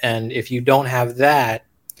 So, and if you don't have that,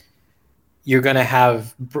 you're going to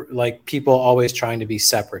have like people always trying to be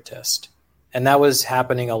separatist. And that was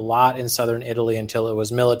happening a lot in Southern Italy until it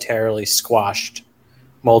was militarily squashed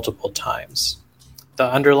multiple times.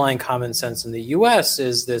 The underlying common sense in the U.S.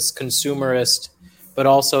 is this consumerist, but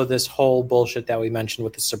also this whole bullshit that we mentioned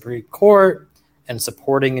with the Supreme Court and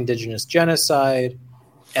supporting indigenous genocide.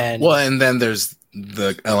 And then there's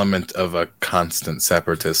the element of a constant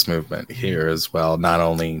separatist movement here as well. Not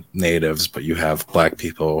only natives, but you have black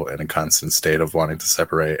people in a constant state of wanting to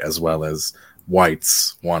separate, as well as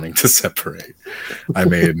whites wanting to separate. I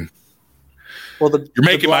mean, you're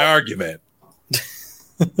making my argument.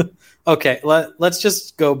 Okay, let's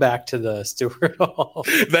just go back to the Stuart Hall.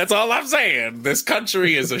 That's all I'm saying. This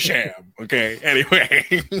country is a sham. Okay,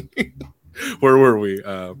 anyway. Where were we?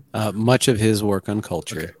 Much of his work on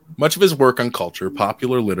culture. Okay. Much of his work on culture,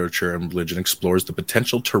 popular literature, and religion explores the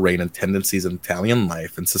potential terrain and tendencies of Italian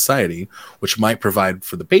life and society, which might provide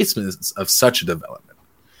for the basis of such a development.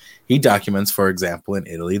 He documents, for example, in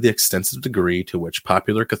Italy, the extensive degree to which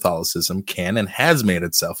popular Catholicism can and has made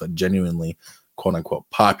itself a genuinely, quote-unquote,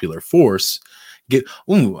 popular force.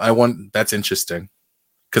 That's interesting,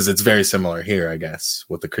 because it's very similar here, I guess,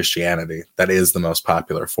 with the Christianity. That is the most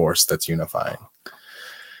popular force that's unifying,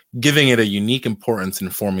 giving it a unique importance in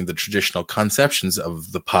forming the traditional conceptions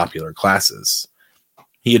of the popular classes.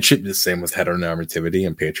 He attributes the same with heteronormativity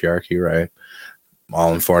and patriarchy, right?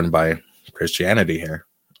 All informed by Christianity here.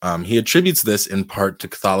 He attributes this in part to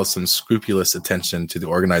Catholicism's scrupulous attention to the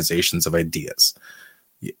organizations of ideas.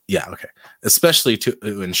 Especially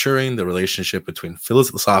to ensuring the relationship between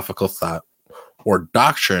philosophical thought or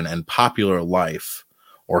doctrine and popular life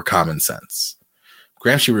or common sense.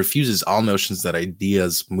 Gramsci refuses all notions that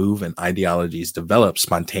ideas move and ideologies develop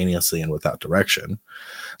spontaneously and without direction.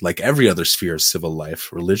 Like every other sphere of civil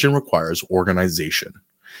life, religion requires organization.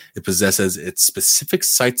 It possesses its specific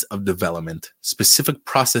sites of development, specific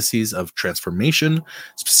processes of transformation,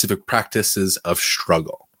 specific practices of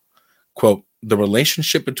struggle. Quote, the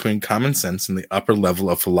relationship between common sense and the upper level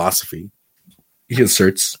of philosophy, he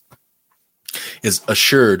asserts, is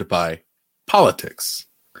assured by politics.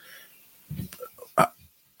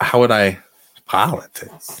 How would I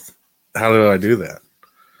politics? How do I do that?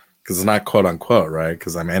 Because it's not quote unquote, right?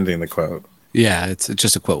 Because I'm ending the quote. Yeah, it's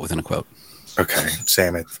just a quote within a quote. Okay,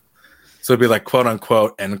 damn it. So it'd be like quote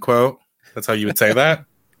unquote, end quote. That's how you would say that?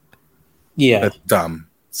 Yeah. That's dumb.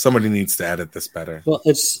 Somebody needs to edit this better. Well,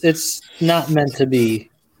 it's not meant to be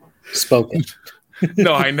spoken.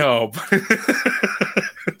 No, I know.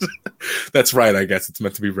 That's right. I guess it's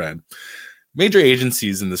meant to be read. Major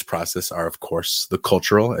agencies in this process are, of course, the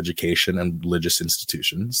cultural, education, and religious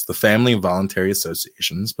institutions, the family and voluntary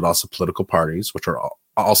associations, but also political parties, which are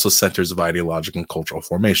also centers of ideological and cultural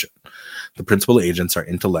formation. The principal agents are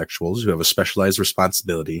intellectuals who have a specialized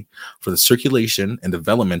responsibility for the circulation and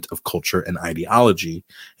development of culture and ideology,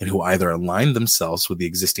 and who either align themselves with the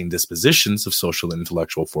existing dispositions of social and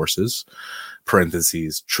intellectual forces,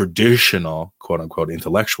 parentheses, traditional, quote-unquote,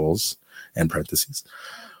 intellectuals, end parentheses,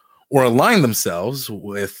 or align themselves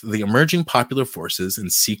with the emerging popular forces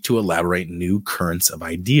and seek to elaborate new currents of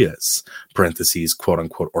ideas, parentheses,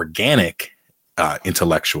 quote-unquote, organic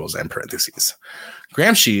intellectuals, end parentheses.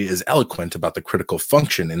 Gramsci is eloquent about the critical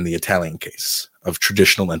function in the Italian case of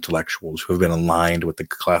traditional intellectuals who have been aligned with the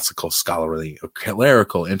classical scholarly or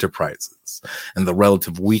clerical enterprises and the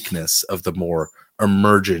relative weakness of the more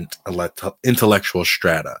emergent intellectual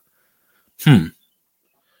strata.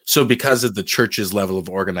 So because of the church's level of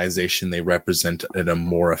organization, they represent a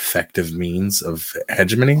more effective means of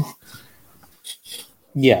hegemony?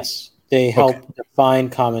 Yes, they help define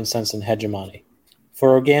common sense and hegemony. For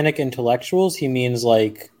organic intellectuals, he means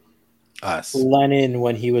like Us. Lenin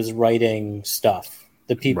when he was writing stuff.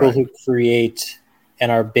 The people who create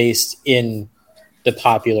and are based in the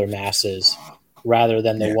popular masses rather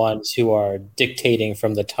than the ones who are dictating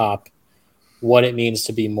from the top what it means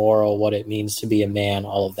to be moral, what it means to be a man,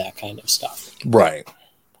 all of that kind of stuff. Right.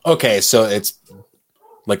 Okay, so it's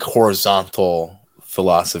like horizontal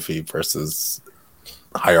philosophy versus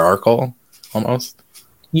hierarchical, almost?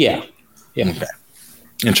 Yeah. Okay.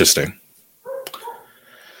 Interesting.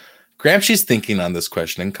 Gramsci's thinking on this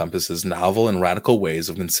question encompasses novel and radical ways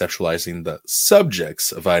of conceptualizing the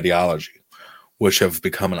subjects of ideology, which have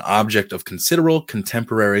become an object of considerable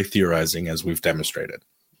contemporary theorizing, as we've demonstrated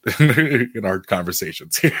in our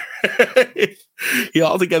conversations here. He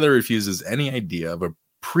altogether refuses any idea of a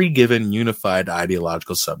pre-given unified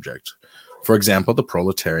ideological subject. For example, the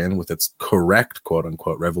proletarian with its correct,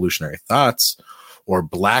 quote-unquote, revolutionary thoughts, or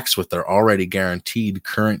blacks with their already guaranteed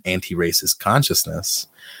current anti-racist consciousness.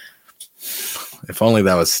 If only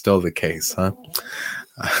that was still the case, huh?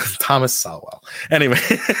 Thomas Sowell. Anyway,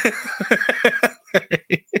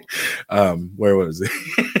 where was it?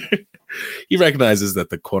 He recognizes that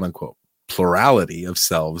the quote-unquote plurality of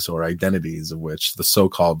selves or identities of which the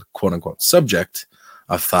so-called quote-unquote subject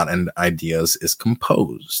of thought and ideas is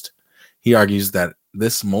composed. He argues that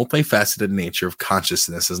this multifaceted nature of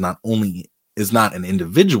consciousness is not an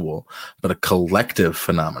individual, but a collective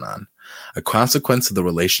phenomenon, a consequence of the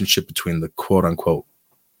relationship between the quote-unquote,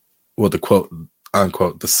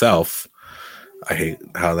 the self, I hate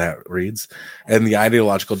how that reads, and the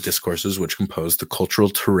ideological discourses which compose the cultural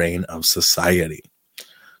terrain of society.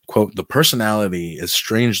 Quote, the personality is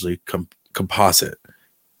strangely composite,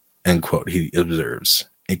 end quote, he observes.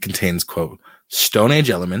 It contains, quote, Stone Age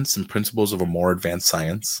elements and principles of a more advanced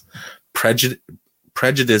science,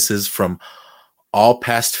 prejudices from all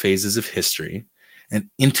past phases of history, and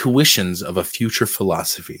intuitions of a future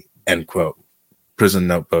philosophy. End quote. Prison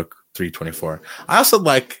Notebook 324. I also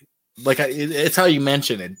like it's how you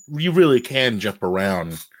mention it. You really can jump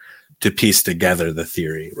around to piece together the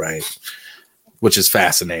theory, right? Which is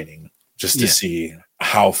fascinating, just to see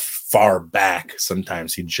how far back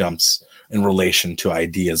sometimes he jumps in relation to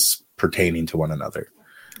ideas pertaining to one another.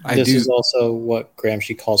 This is also what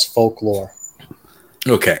Gramsci calls folklore.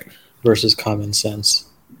 Okay. Versus common sense.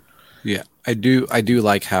 Yeah, I do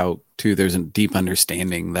like how too there's a deep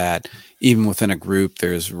understanding that even within a group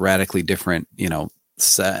there's radically different,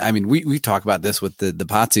 I mean, we talk about this with the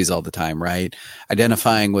Patsies all the time, right?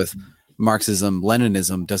 Identifying with Marxism,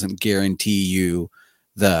 Leninism doesn't guarantee you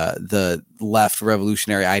the left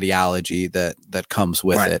revolutionary ideology that comes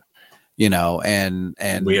with it,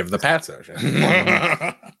 and we have the Patsos.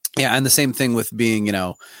 Yeah, and the same thing with being,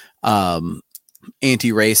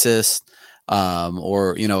 anti-racist,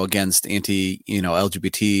 or against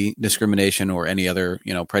LGBT discrimination or any other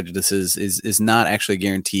prejudices is not actually a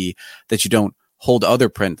guarantee that you don't hold other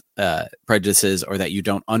prejudices, or that you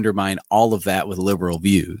don't undermine all of that with liberal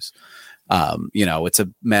views. It's a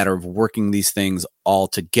matter of working these things all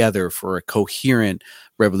together for a coherent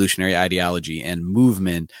revolutionary ideology and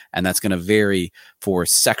movement, and that's going to vary for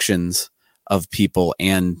sections of people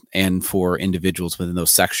and for individuals within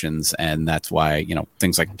those sections. And that's why,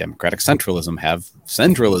 things like democratic centralism have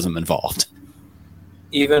centralism involved.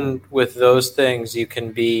 Even with those things, you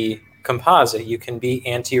can be composite. You can be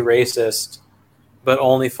anti-racist, but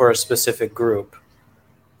only for a specific group.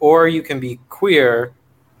 Or you can be queer,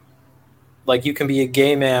 like you can be a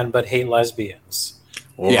gay man, but hate lesbians.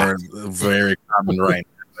 Or very common right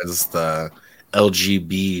now is the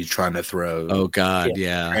LGB trying to throw. Oh God,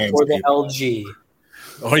 yeah. Or the LG.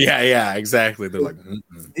 Oh yeah, exactly. They're like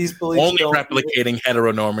these beliefs only replicating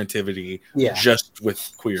heteronormativity, just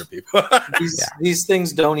with queer people. These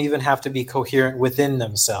things don't even have to be coherent within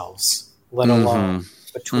themselves, let alone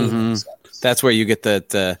between themselves. That's where you get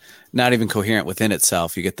the not even coherent within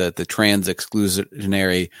itself. You get the trans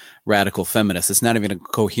exclusionary radical feminist. It's not even a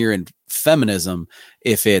coherent feminism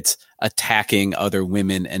if it's attacking other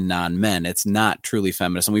women and non-men. It's not truly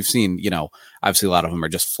feminist. And we've seen, obviously a lot of them are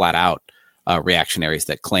just flat out reactionaries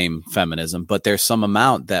that claim feminism, but there's some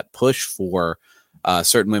amount that push for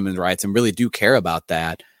certain women's rights and really do care about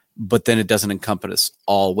that. But then it doesn't encompass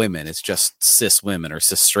all women. It's just cis women or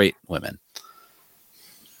cis straight women.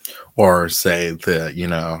 Or say the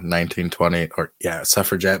 1920 or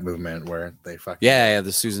suffragette movement where they fucking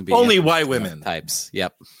the Susan B. only white women types.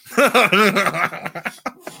 Yep.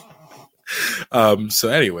 So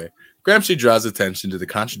anyway, Gramsci draws attention to the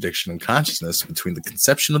contradiction in consciousness between the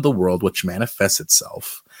conception of the world which manifests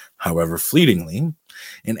itself, however fleetingly,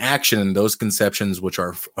 in action, and those conceptions which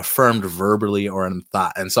are affirmed verbally or in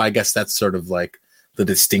thought. And so I guess that's sort of like the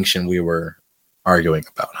distinction we were arguing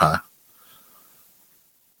about, huh?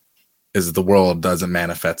 Is the world doesn't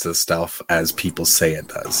manifest itself as people say it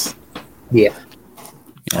does. Yeah.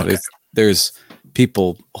 Okay. There's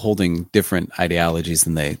people holding different ideologies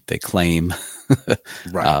than they claim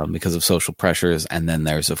right. Because of social pressures. And then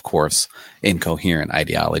there's, of course, incoherent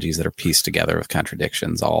ideologies that are pieced together with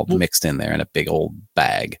contradictions all mixed in there in a big old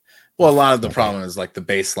bag. Well, a lot of the problem is like the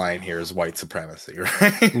baseline here is white supremacy,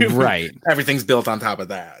 right? Right. Everything's built on top of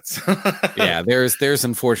that. Yeah, there's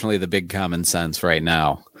unfortunately the big common sense right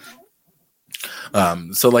now.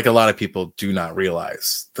 So like a lot of people do not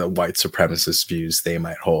realize the white supremacist views they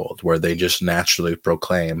might hold, where they just naturally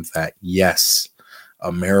proclaim that, yes,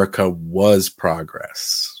 America was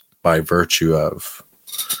progress by virtue of,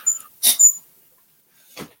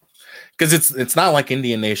 because it's not like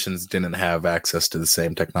Indian nations didn't have access to the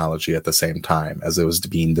same technology at the same time as it was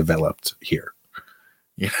being developed here.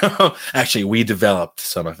 Actually, we developed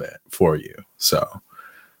some of it for you. So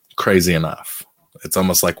crazy enough. It's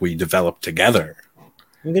almost like we developed together.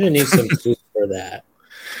 I'm going to need some food for that.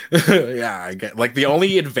 Yeah, I get like the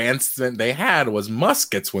only advancement they had was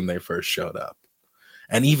muskets when they first showed up.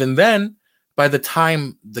 And even then, by the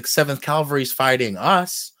time the 7th Cavalry's fighting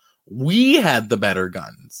us, we had the better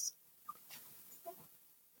guns.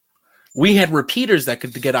 We had repeaters that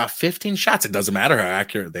could get off 15 shots. It doesn't matter how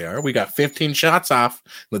accurate they are. We got 15 shots off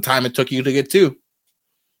the time it took you to get 2.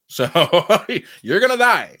 So you're going to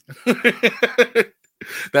die.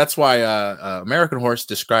 That's why American Horse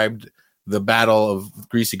described the Battle of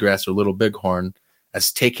Greasy Grass or Little Bighorn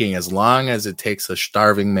as taking as long as it takes a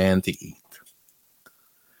starving man to eat.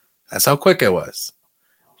 That's how quick it was.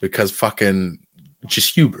 Because fucking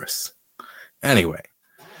just hubris. Anyway.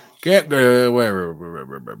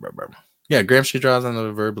 Yeah, Gramsci draws on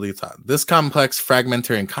the verbally thought. This complex,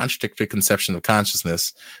 fragmentary, and contradictory conception of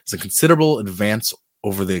consciousness is a considerable advance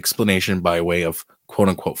over the explanation by way of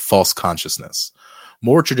quote-unquote false consciousness,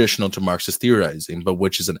 more traditional to Marxist theorizing, but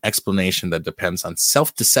which is an explanation that depends on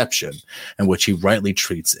self-deception and which he rightly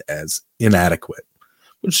treats as inadequate,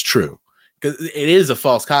 which is true. Because it is a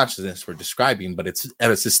false consciousness we're describing, but it's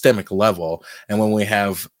at a systemic level. And when we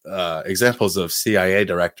have examples of CIA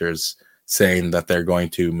directors saying that they're going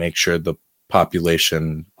to make sure the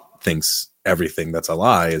population thinks everything that's a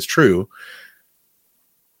lie is true,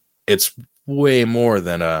 it's way more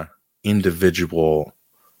than a individual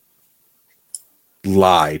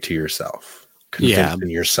lie to yourself, convincing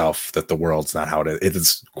yourself that the world's not how it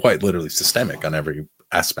is quite literally systemic on every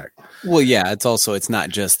aspect. Well, yeah, it's not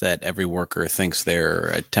just that every worker thinks they're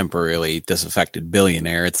a temporarily disaffected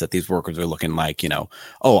billionaire. It's that these workers are looking like,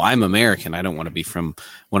 oh, I'm American. I don't want to be from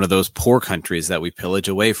one of those poor countries that we pillage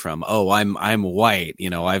away from. Oh, I'm white.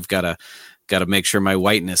 I've got to make sure my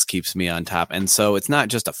whiteness keeps me on top. And so it's not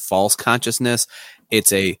just a false consciousness.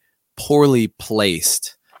 It's a poorly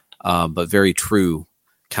placed, but very true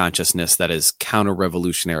consciousness that is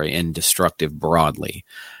counter-revolutionary and destructive broadly.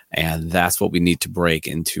 And that's what we need to break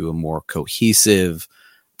into a more cohesive,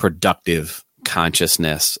 productive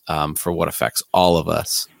consciousness for what affects all of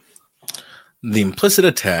us. The implicit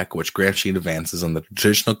attack, which Gramsci advances on the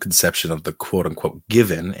traditional conception of the quote-unquote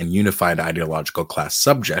given and unified ideological class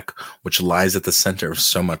subject, which lies at the center of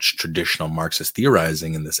so much traditional Marxist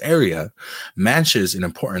theorizing in this area, matches in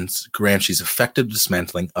importance Gramsci's effective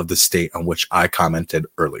dismantling of the state on which I commented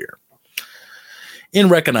earlier. In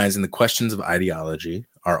recognizing the questions of ideology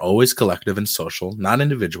are always collective and social, not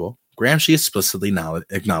individual, Gramsci explicitly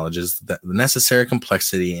acknowledges that the necessary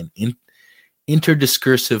complexity and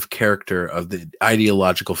interdiscursive character of the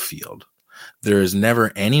ideological field. There is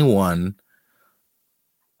never any one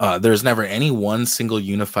single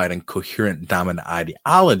unified and coherent dominant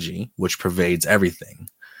ideology which pervades everything.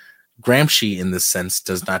 Gramsci, in this sense,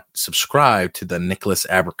 does not subscribe to the Nicholas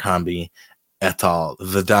Abercrombie et al.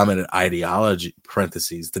 The dominant ideology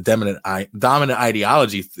the dominant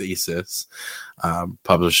ideology thesis,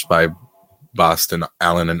 published by Boston,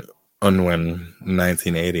 Allen and Unwin,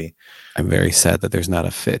 1980. I'm very sad that there's not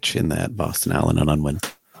a Fitch in that Boston, Allen and Unwin.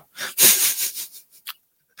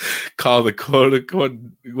 Called the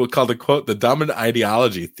quote the dominant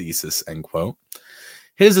ideology thesis, end quote.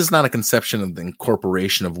 His is not a conception of the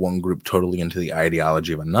incorporation of one group totally into the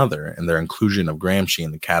ideology of another, and their inclusion of Gramsci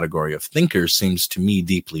in the category of thinkers seems to me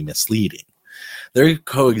deeply misleading. There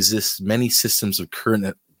coexist many systems of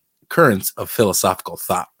currents of philosophical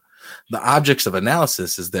thought. The objects of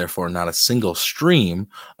analysis is therefore not a single stream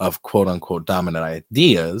of quote-unquote dominant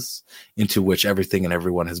ideas into which everything and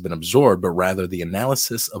everyone has been absorbed, but rather the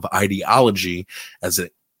analysis of ideology as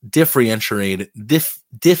a differentiated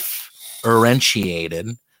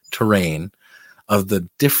terrain of the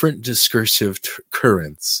different discursive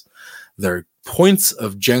currents, their points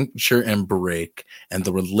of juncture and break, and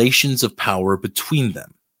the relations of power between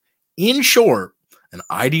them. In short, an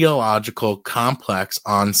ideological complex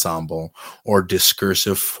ensemble or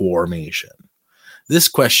discursive formation. This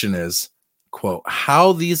question is, quote,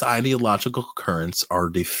 how these ideological currents are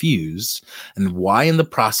diffused and why in the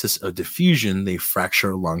process of diffusion they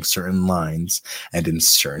fracture along certain lines and in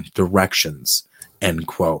certain directions, end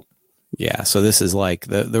quote. Yeah, so this is like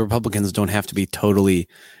the Republicans don't have to be totally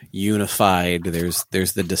unified. There's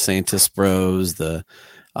the DeSantis bros, the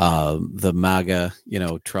MAGA,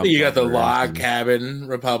 Trump. You got the log cabin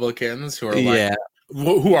Republicans who are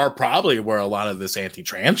who are probably where a lot of this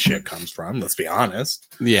anti-trans shit comes from. Let's be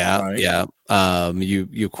honest. Yeah, right? Yeah.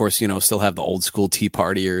 You of course still have the old school Tea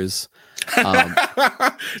Partiers.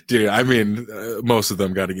 Dude, I mean, most of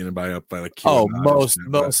them got to get up by like QAnon.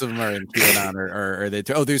 Most of them are in QAnon or they.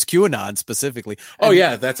 Oh, there's QAnon specifically. And,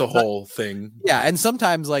 yeah, that's a whole thing. Yeah, and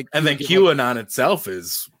sometimes and then QAnon itself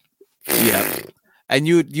is and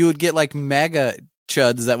you would get like MAGA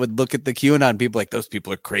chuds that would look at the QAnon people like those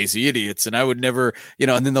people are crazy idiots, and I would never,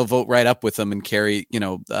 and then they'll vote right up with them and carry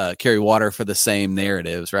water for the same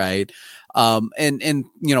narratives, right? And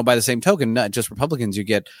by the same token, not just Republicans, you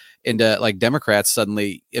get into like Democrats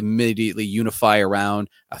suddenly immediately unify around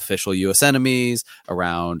official U.S. enemies,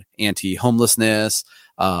 around anti-homelessness,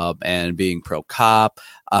 and being pro-cop,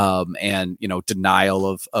 and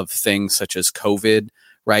denial of things such as COVID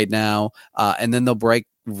right now, and then they'll break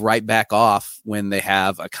right back off when they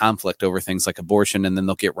have a conflict over things like abortion, and then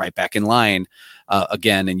they'll get right back in line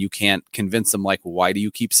again, and you can't convince them, like, why do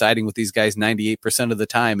you keep siding with these guys 98% of the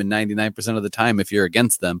time and 99% of the time if you're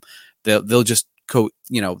against them? They'll just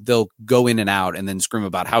they'll go in and out and then scream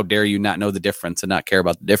about how dare you not know the difference and not care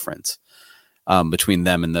about the difference. between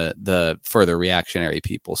them and the further reactionary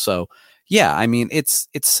people. So yeah, I mean, it's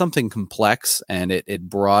something complex, and it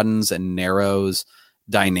broadens and narrows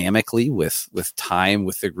dynamically with time,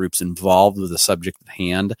 with the groups involved, with the subject at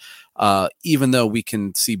hand, even though we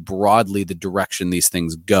can see broadly the direction these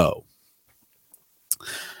things go.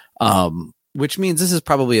 Which means this is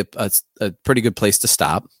probably a pretty good place to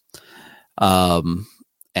stop.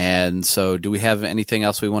 And so do we have anything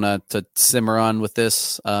else we want to simmer on with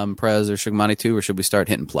this, Prez or Shugmani too, or should we start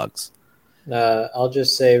hitting plugs? I'll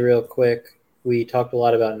just say real quick, we talked a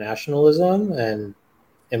lot about nationalism and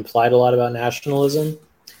implied a lot about nationalism.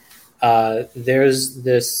 There's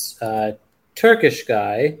this Turkish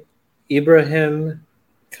guy, Ibrahim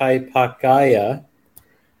Kaipakaya.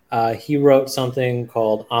 He wrote something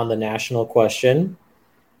called On the National Question,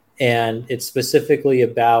 and it's specifically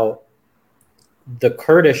about the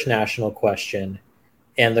Kurdish national question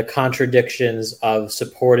and the contradictions of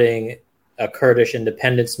supporting a Kurdish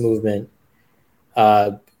independence movement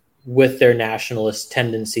with their nationalist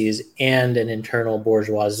tendencies and an internal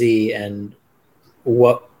bourgeoisie, and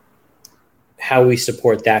how we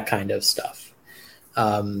support that kind of stuff.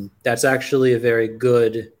 That's actually a very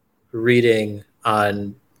good reading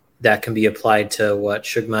on that can be applied to what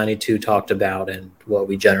Shugmani 2 talked about and what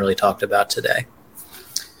we generally talked about today.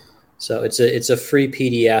 So it's a free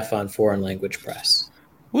PDF on Foreign Language Press.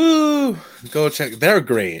 Woo! Go check. They're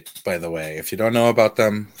great, by the way. If you don't know about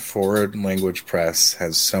them, Foreign Language Press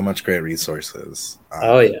has so much great resources.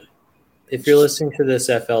 Oh yeah. If you're listening to this,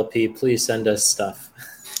 FLP, please send us stuff.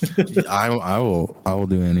 I will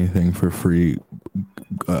do anything for free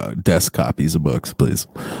desk copies of books, please.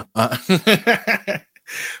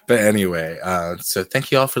 But anyway, so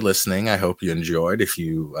thank you all for listening. I hope you enjoyed. If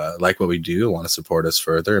you like what we do, want to support us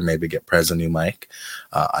further, and maybe get Prez a new mic,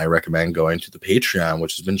 I recommend going to the Patreon,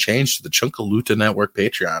 which has been changed to the Chunkaluta Network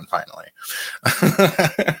Patreon finally.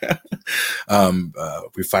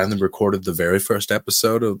 We finally recorded the very first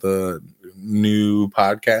episode of the new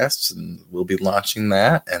podcast, and we'll be launching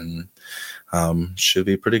that, and should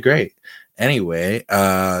be pretty great. Anyway,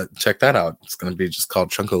 check that out. It's going to be just called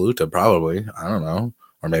Chunkaluta, probably. I don't know.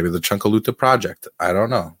 Or maybe the Chunkaluta Project. I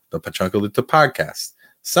don't know. The Chunkaluta Podcast.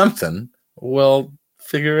 Something. We'll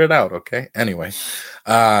figure it out, okay? Anyway,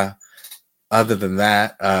 other than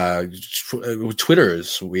that,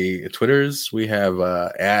 Twitters. We have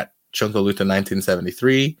at Chunkaluta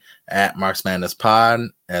 1973, at Marks Madness Pod,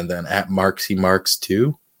 and then at Marksy Marks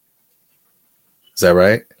 2. Is that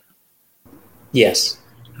right? Yes.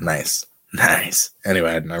 Nice.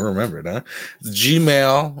 Anyway, I remembered, huh?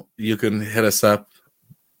 Gmail, you can hit us up,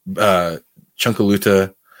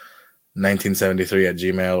 Chunkaluta 1973 at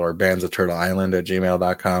Gmail, or Bands of Turtle Island at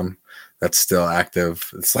gmail.com. That's still active.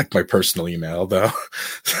 It's like my personal email, though.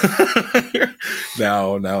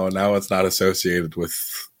 Now it's not associated with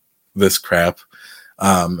this crap.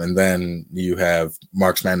 And then you have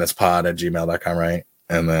marksmadnesspod at gmail.com, right?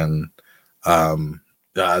 And then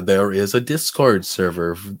there is a Discord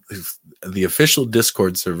server. The official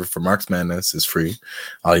Discord server for Marks Madness is free.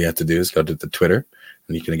 All you have to do is go to the Twitter,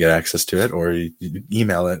 and you can get access to it, or you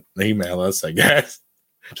email us, I guess.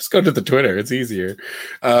 Just go to the Twitter. It's easier.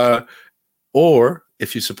 Or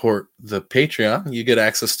if you support the Patreon, you get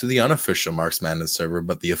access to the unofficial Marks Madness server,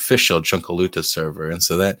 but the official Chunkaluta server. And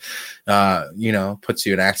so that, puts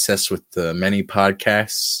you in access with the many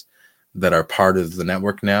podcasts that are part of the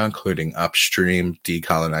network now, including Upstream,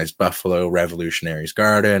 Decolonized Buffalo, Revolutionary's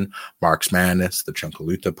Garden, Marks Madness, the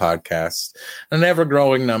Chunkaluta podcast, an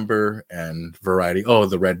ever-growing number and variety. Oh,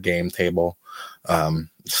 the Red Game Table. A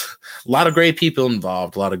lot of great people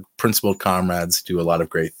involved, a lot of principled comrades do a lot of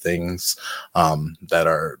great things that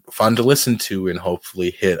are fun to listen to and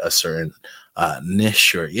hopefully hit a certain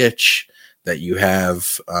niche or itch that you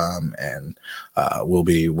have. And we'll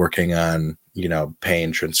be working on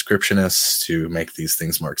paying transcriptionists to make these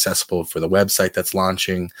things more accessible for the website that's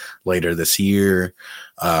launching later this year,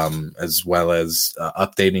 as well as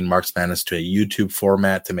updating Marks Madness to a YouTube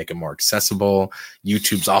format to make it more accessible.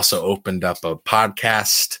 YouTube's also opened up a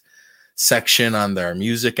podcast section on their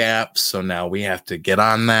music app, so now we have to get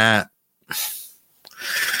on that.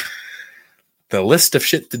 The list of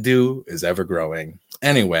shit to do is ever growing.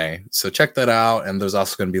 Anyway, so check that out. And there's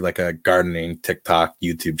also going to be like a gardening TikTok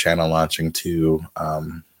YouTube channel launching too,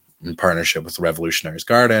 in partnership with Revolutionary's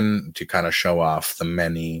Garden, to kind of show off the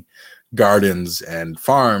many gardens and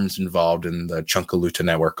farms involved in the Chunkaluta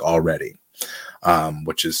network already,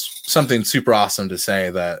 which is something super awesome to say,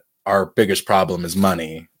 that our biggest problem is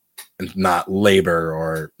money and not labor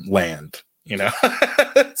or land.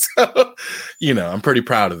 So, I'm pretty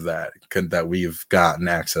proud of that we've gotten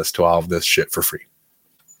access to all of this shit for free.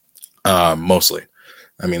 Mostly.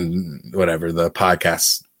 I mean, whatever. The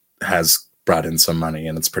podcast has brought in some money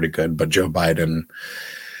and it's pretty good, but Joe Biden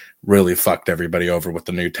really fucked everybody over with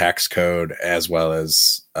the new tax code as well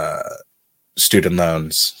as student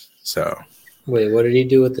loans. So, Wait, what did he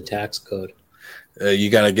do with the tax code? you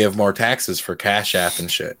got to give more taxes for Cash App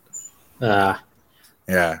and shit. Ah,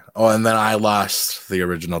 Yeah. Oh, and then I lost the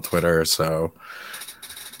original Twitter, so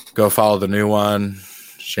go follow the new one.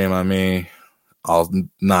 Shame on me. I'll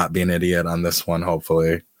not be an idiot on this one,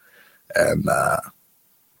 hopefully. And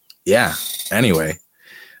yeah, anyway,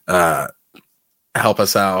 help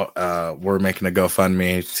us out. We're making a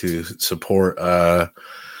GoFundMe to support a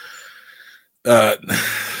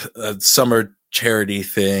summer charity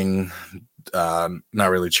thing. Not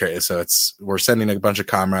really charity. So we're sending a bunch of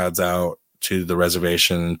comrades out to the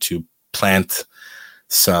reservation to plant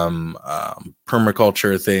some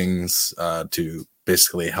permaculture things to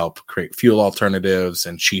basically help create fuel alternatives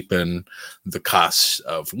and cheapen the costs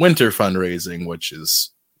of winter fundraising, which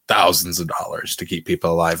is thousands of dollars to keep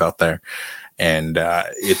people alive out there. And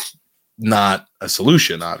it's not a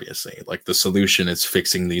solution, obviously. Like, the solution is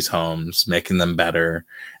fixing these homes, making them better,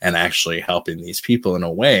 and actually helping these people in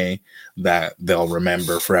a way that they'll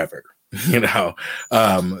remember forever.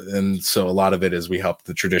 And so a lot of it is we help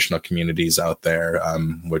the traditional communities out there,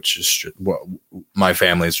 which is what my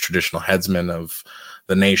family's traditional headsmen of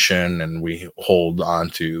the nation, and we hold on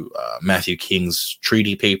to Matthew King's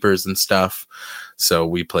treaty papers and stuff. So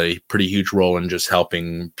we play a pretty huge role in just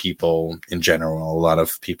helping people in general. A lot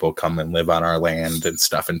of people come and live on our land and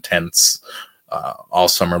stuff in tents all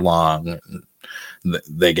summer long.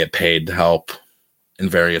 They get paid to help in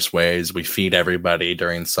various ways. We feed everybody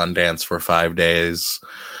during Sundance for 5 days.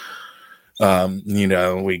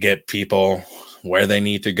 We get people where they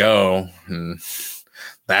need to go, and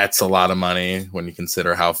that's a lot of money when you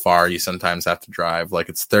consider how far you sometimes have to drive. Like,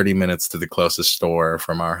 it's 30 minutes to the closest store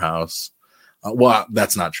from our house. Well,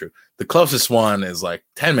 that's not true. The closest one is like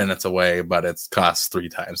 10 minutes away, but it costs 3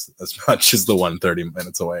 times as much as the one 30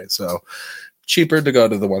 minutes away. So cheaper to go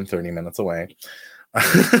to the one 30 minutes away.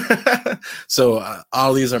 So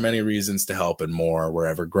all these are many reasons to help and more. We're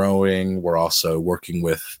ever growing. We're also working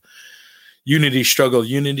with Unity Struggle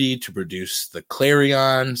Unity to produce the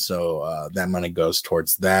Clarion. So that money goes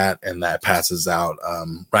towards that, and that passes out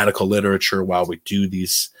radical literature while we do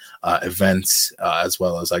these events, as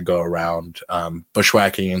well as I go around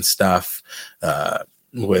bushwhacking and stuff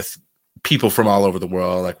with people from all over the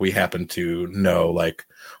world. Like, we happen to know like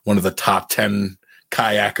one of the top 10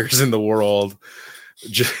 kayakers in the world.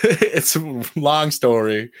 It's a long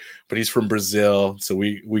story, but he's from Brazil. So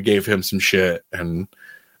we gave him some shit and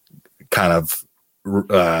kind of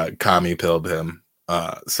commie pilled him.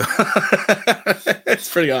 So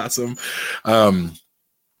it's pretty awesome.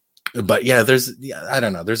 But yeah, I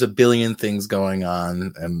don't know. There's a billion things going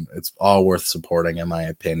on, and it's all worth supporting, in my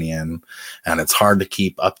opinion. And it's hard to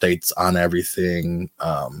keep updates on everything,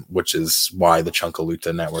 which is why the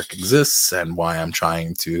Chunkaluta Network exists, and why I'm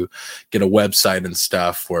trying to get a website and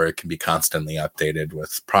stuff where it can be constantly updated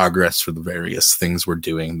with progress for the various things we're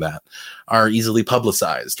doing that are easily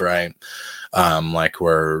publicized, right? Like,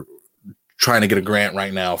 we're trying to get a grant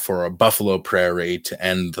right now for a buffalo prairie to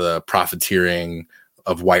end the profiteering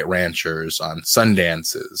of white ranchers on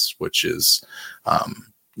Sundances, which is,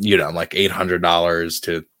 like $800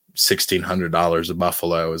 to $1,600 a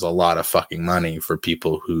buffalo is a lot of fucking money for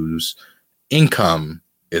people whose income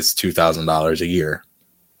is $2,000 a year.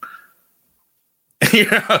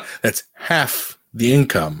 That's half the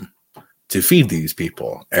income to feed these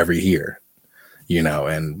people every year,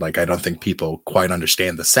 and like, I don't think people quite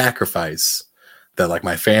understand the sacrifice that like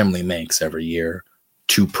my family makes every year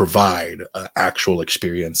to provide an actual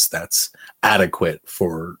experience that's adequate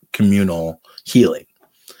for communal healing,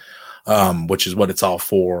 which is what it's all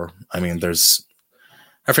for. I mean,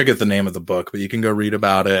 I forget the name of the book, but you can go read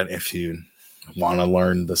about it if you want to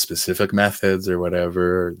learn the specific methods or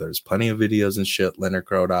whatever. There's plenty of videos and shit. Leonard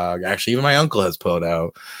Crowdog. Actually, even my uncle has put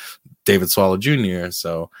out, David Swallow Jr.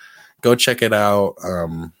 So go check it out.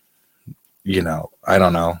 I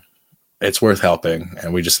don't know. It's worth helping,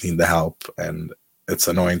 and we just need the help. And it's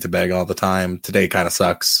annoying to beg all the time. Today kind of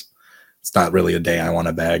sucks. It's not really a day I want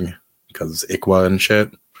to beg because ICWA and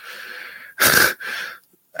shit.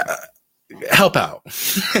 Help out.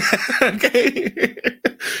 Okay?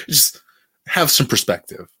 Just have some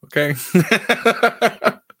perspective. Okay?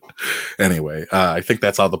 Anyway, I think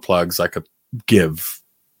that's all the plugs I could give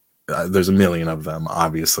there's a million of them,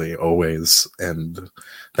 obviously, always, and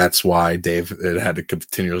that's why Dave had to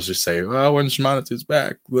continuously say, "Well, when Shmonitu's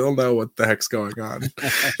back, we'll know what the heck's going on."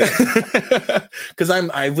 Because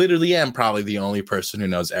I literally am probably the only person who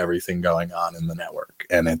knows everything going on in the network,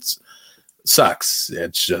 and it sucks.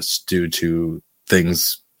 It's just due to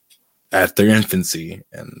things at their infancy,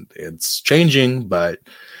 and it's changing, but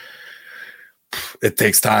it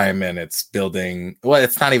takes time, and it's building. Well,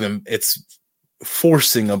 it's not even. It's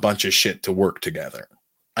forcing a bunch of shit to work together.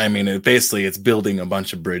 I mean, it's building a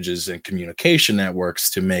bunch of bridges and communication networks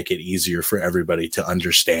to make it easier for everybody to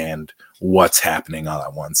understand what's happening all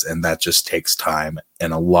at once. And that just takes time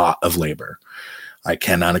and a lot of labor. I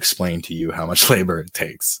cannot explain to you how much labor it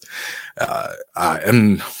takes.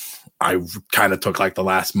 And I kind of took like the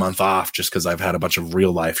last month off just because I've had a bunch of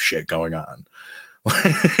real life shit going on.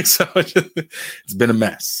 So it's been a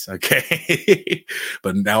mess, okay.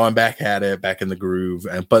 But now I'm back at it, back in the groove.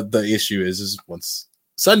 But the issue is once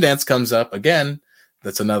Sundance comes up again,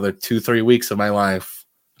 that's another 2-3 weeks of my life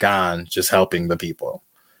gone just helping the people,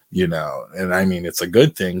 And I mean, it's a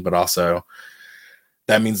good thing, but also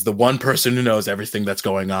that means the one person who knows everything that's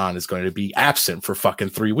going on is going to be absent for fucking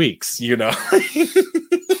 3 weeks,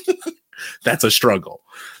 That's a struggle.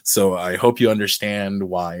 So I hope you understand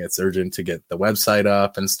why it's urgent to get the website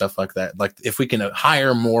up and stuff like that. Like if we can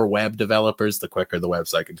hire more web developers, the quicker the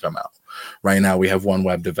website can come out. Right now we have one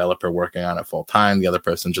web developer working on it full time. The other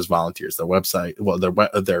person just volunteers their website,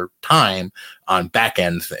 their time on back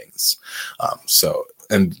end things.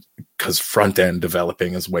 And because front end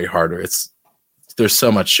developing is way harder. There's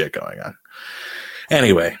so much shit going on.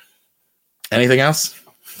 Anyway, anything else?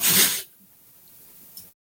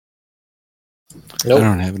 Nope. I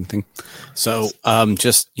don't have anything. So,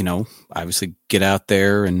 just, obviously get out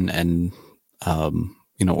there and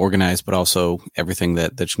organize, but also everything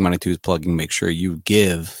that Shmonito is plugging, make sure you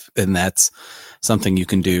give. And that's something you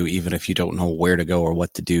can do even if you don't know where to go or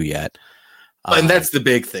what to do yet. And that's the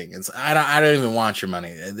big thing. I don't even want your money.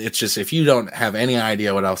 It's just, if you don't have any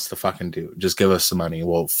idea what else to fucking do, just give us some money.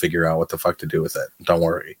 We'll figure out what the fuck to do with it. Don't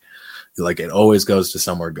worry. Like, it always goes to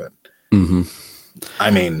somewhere good. Mm-hmm.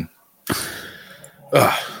 I mean,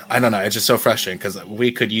 I don't know. It's just so frustrating because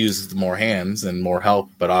we could use more hands and more help,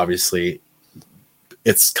 but obviously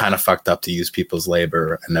it's kind of fucked up to use people's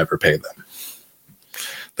labor and never pay them.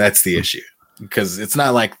 That's the issue, because it's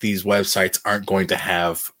not like these websites aren't going to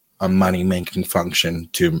have a money-making function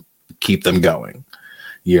to keep them going.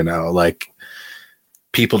 Like,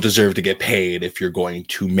 people deserve to get paid if you're going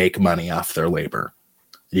to make money off their labor.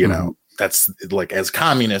 That's like, as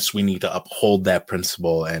communists, we need to uphold that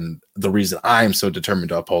principle. And the reason I'm so determined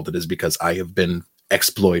to uphold it is because I have been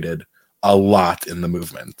exploited a lot in the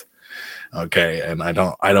movement. Okay. And I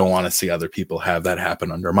don't want to see other people have that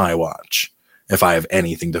happen under my watch if I have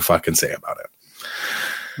anything to fucking say about it.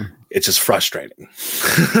 It's just frustrating.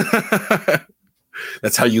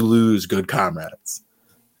 That's how you lose good comrades.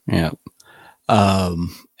 Yeah.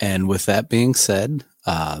 And with that being said,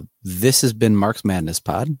 this has been Mark's Madness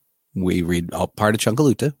Pod. We read part of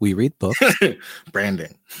Chunkaluta. We read books.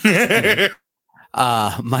 Branding.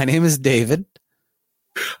 My name is David.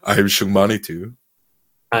 I'm Shmonito.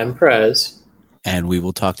 I'm Prez. And we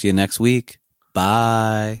will talk to you next week.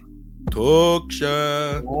 Bye. Talk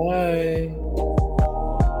show. Bye.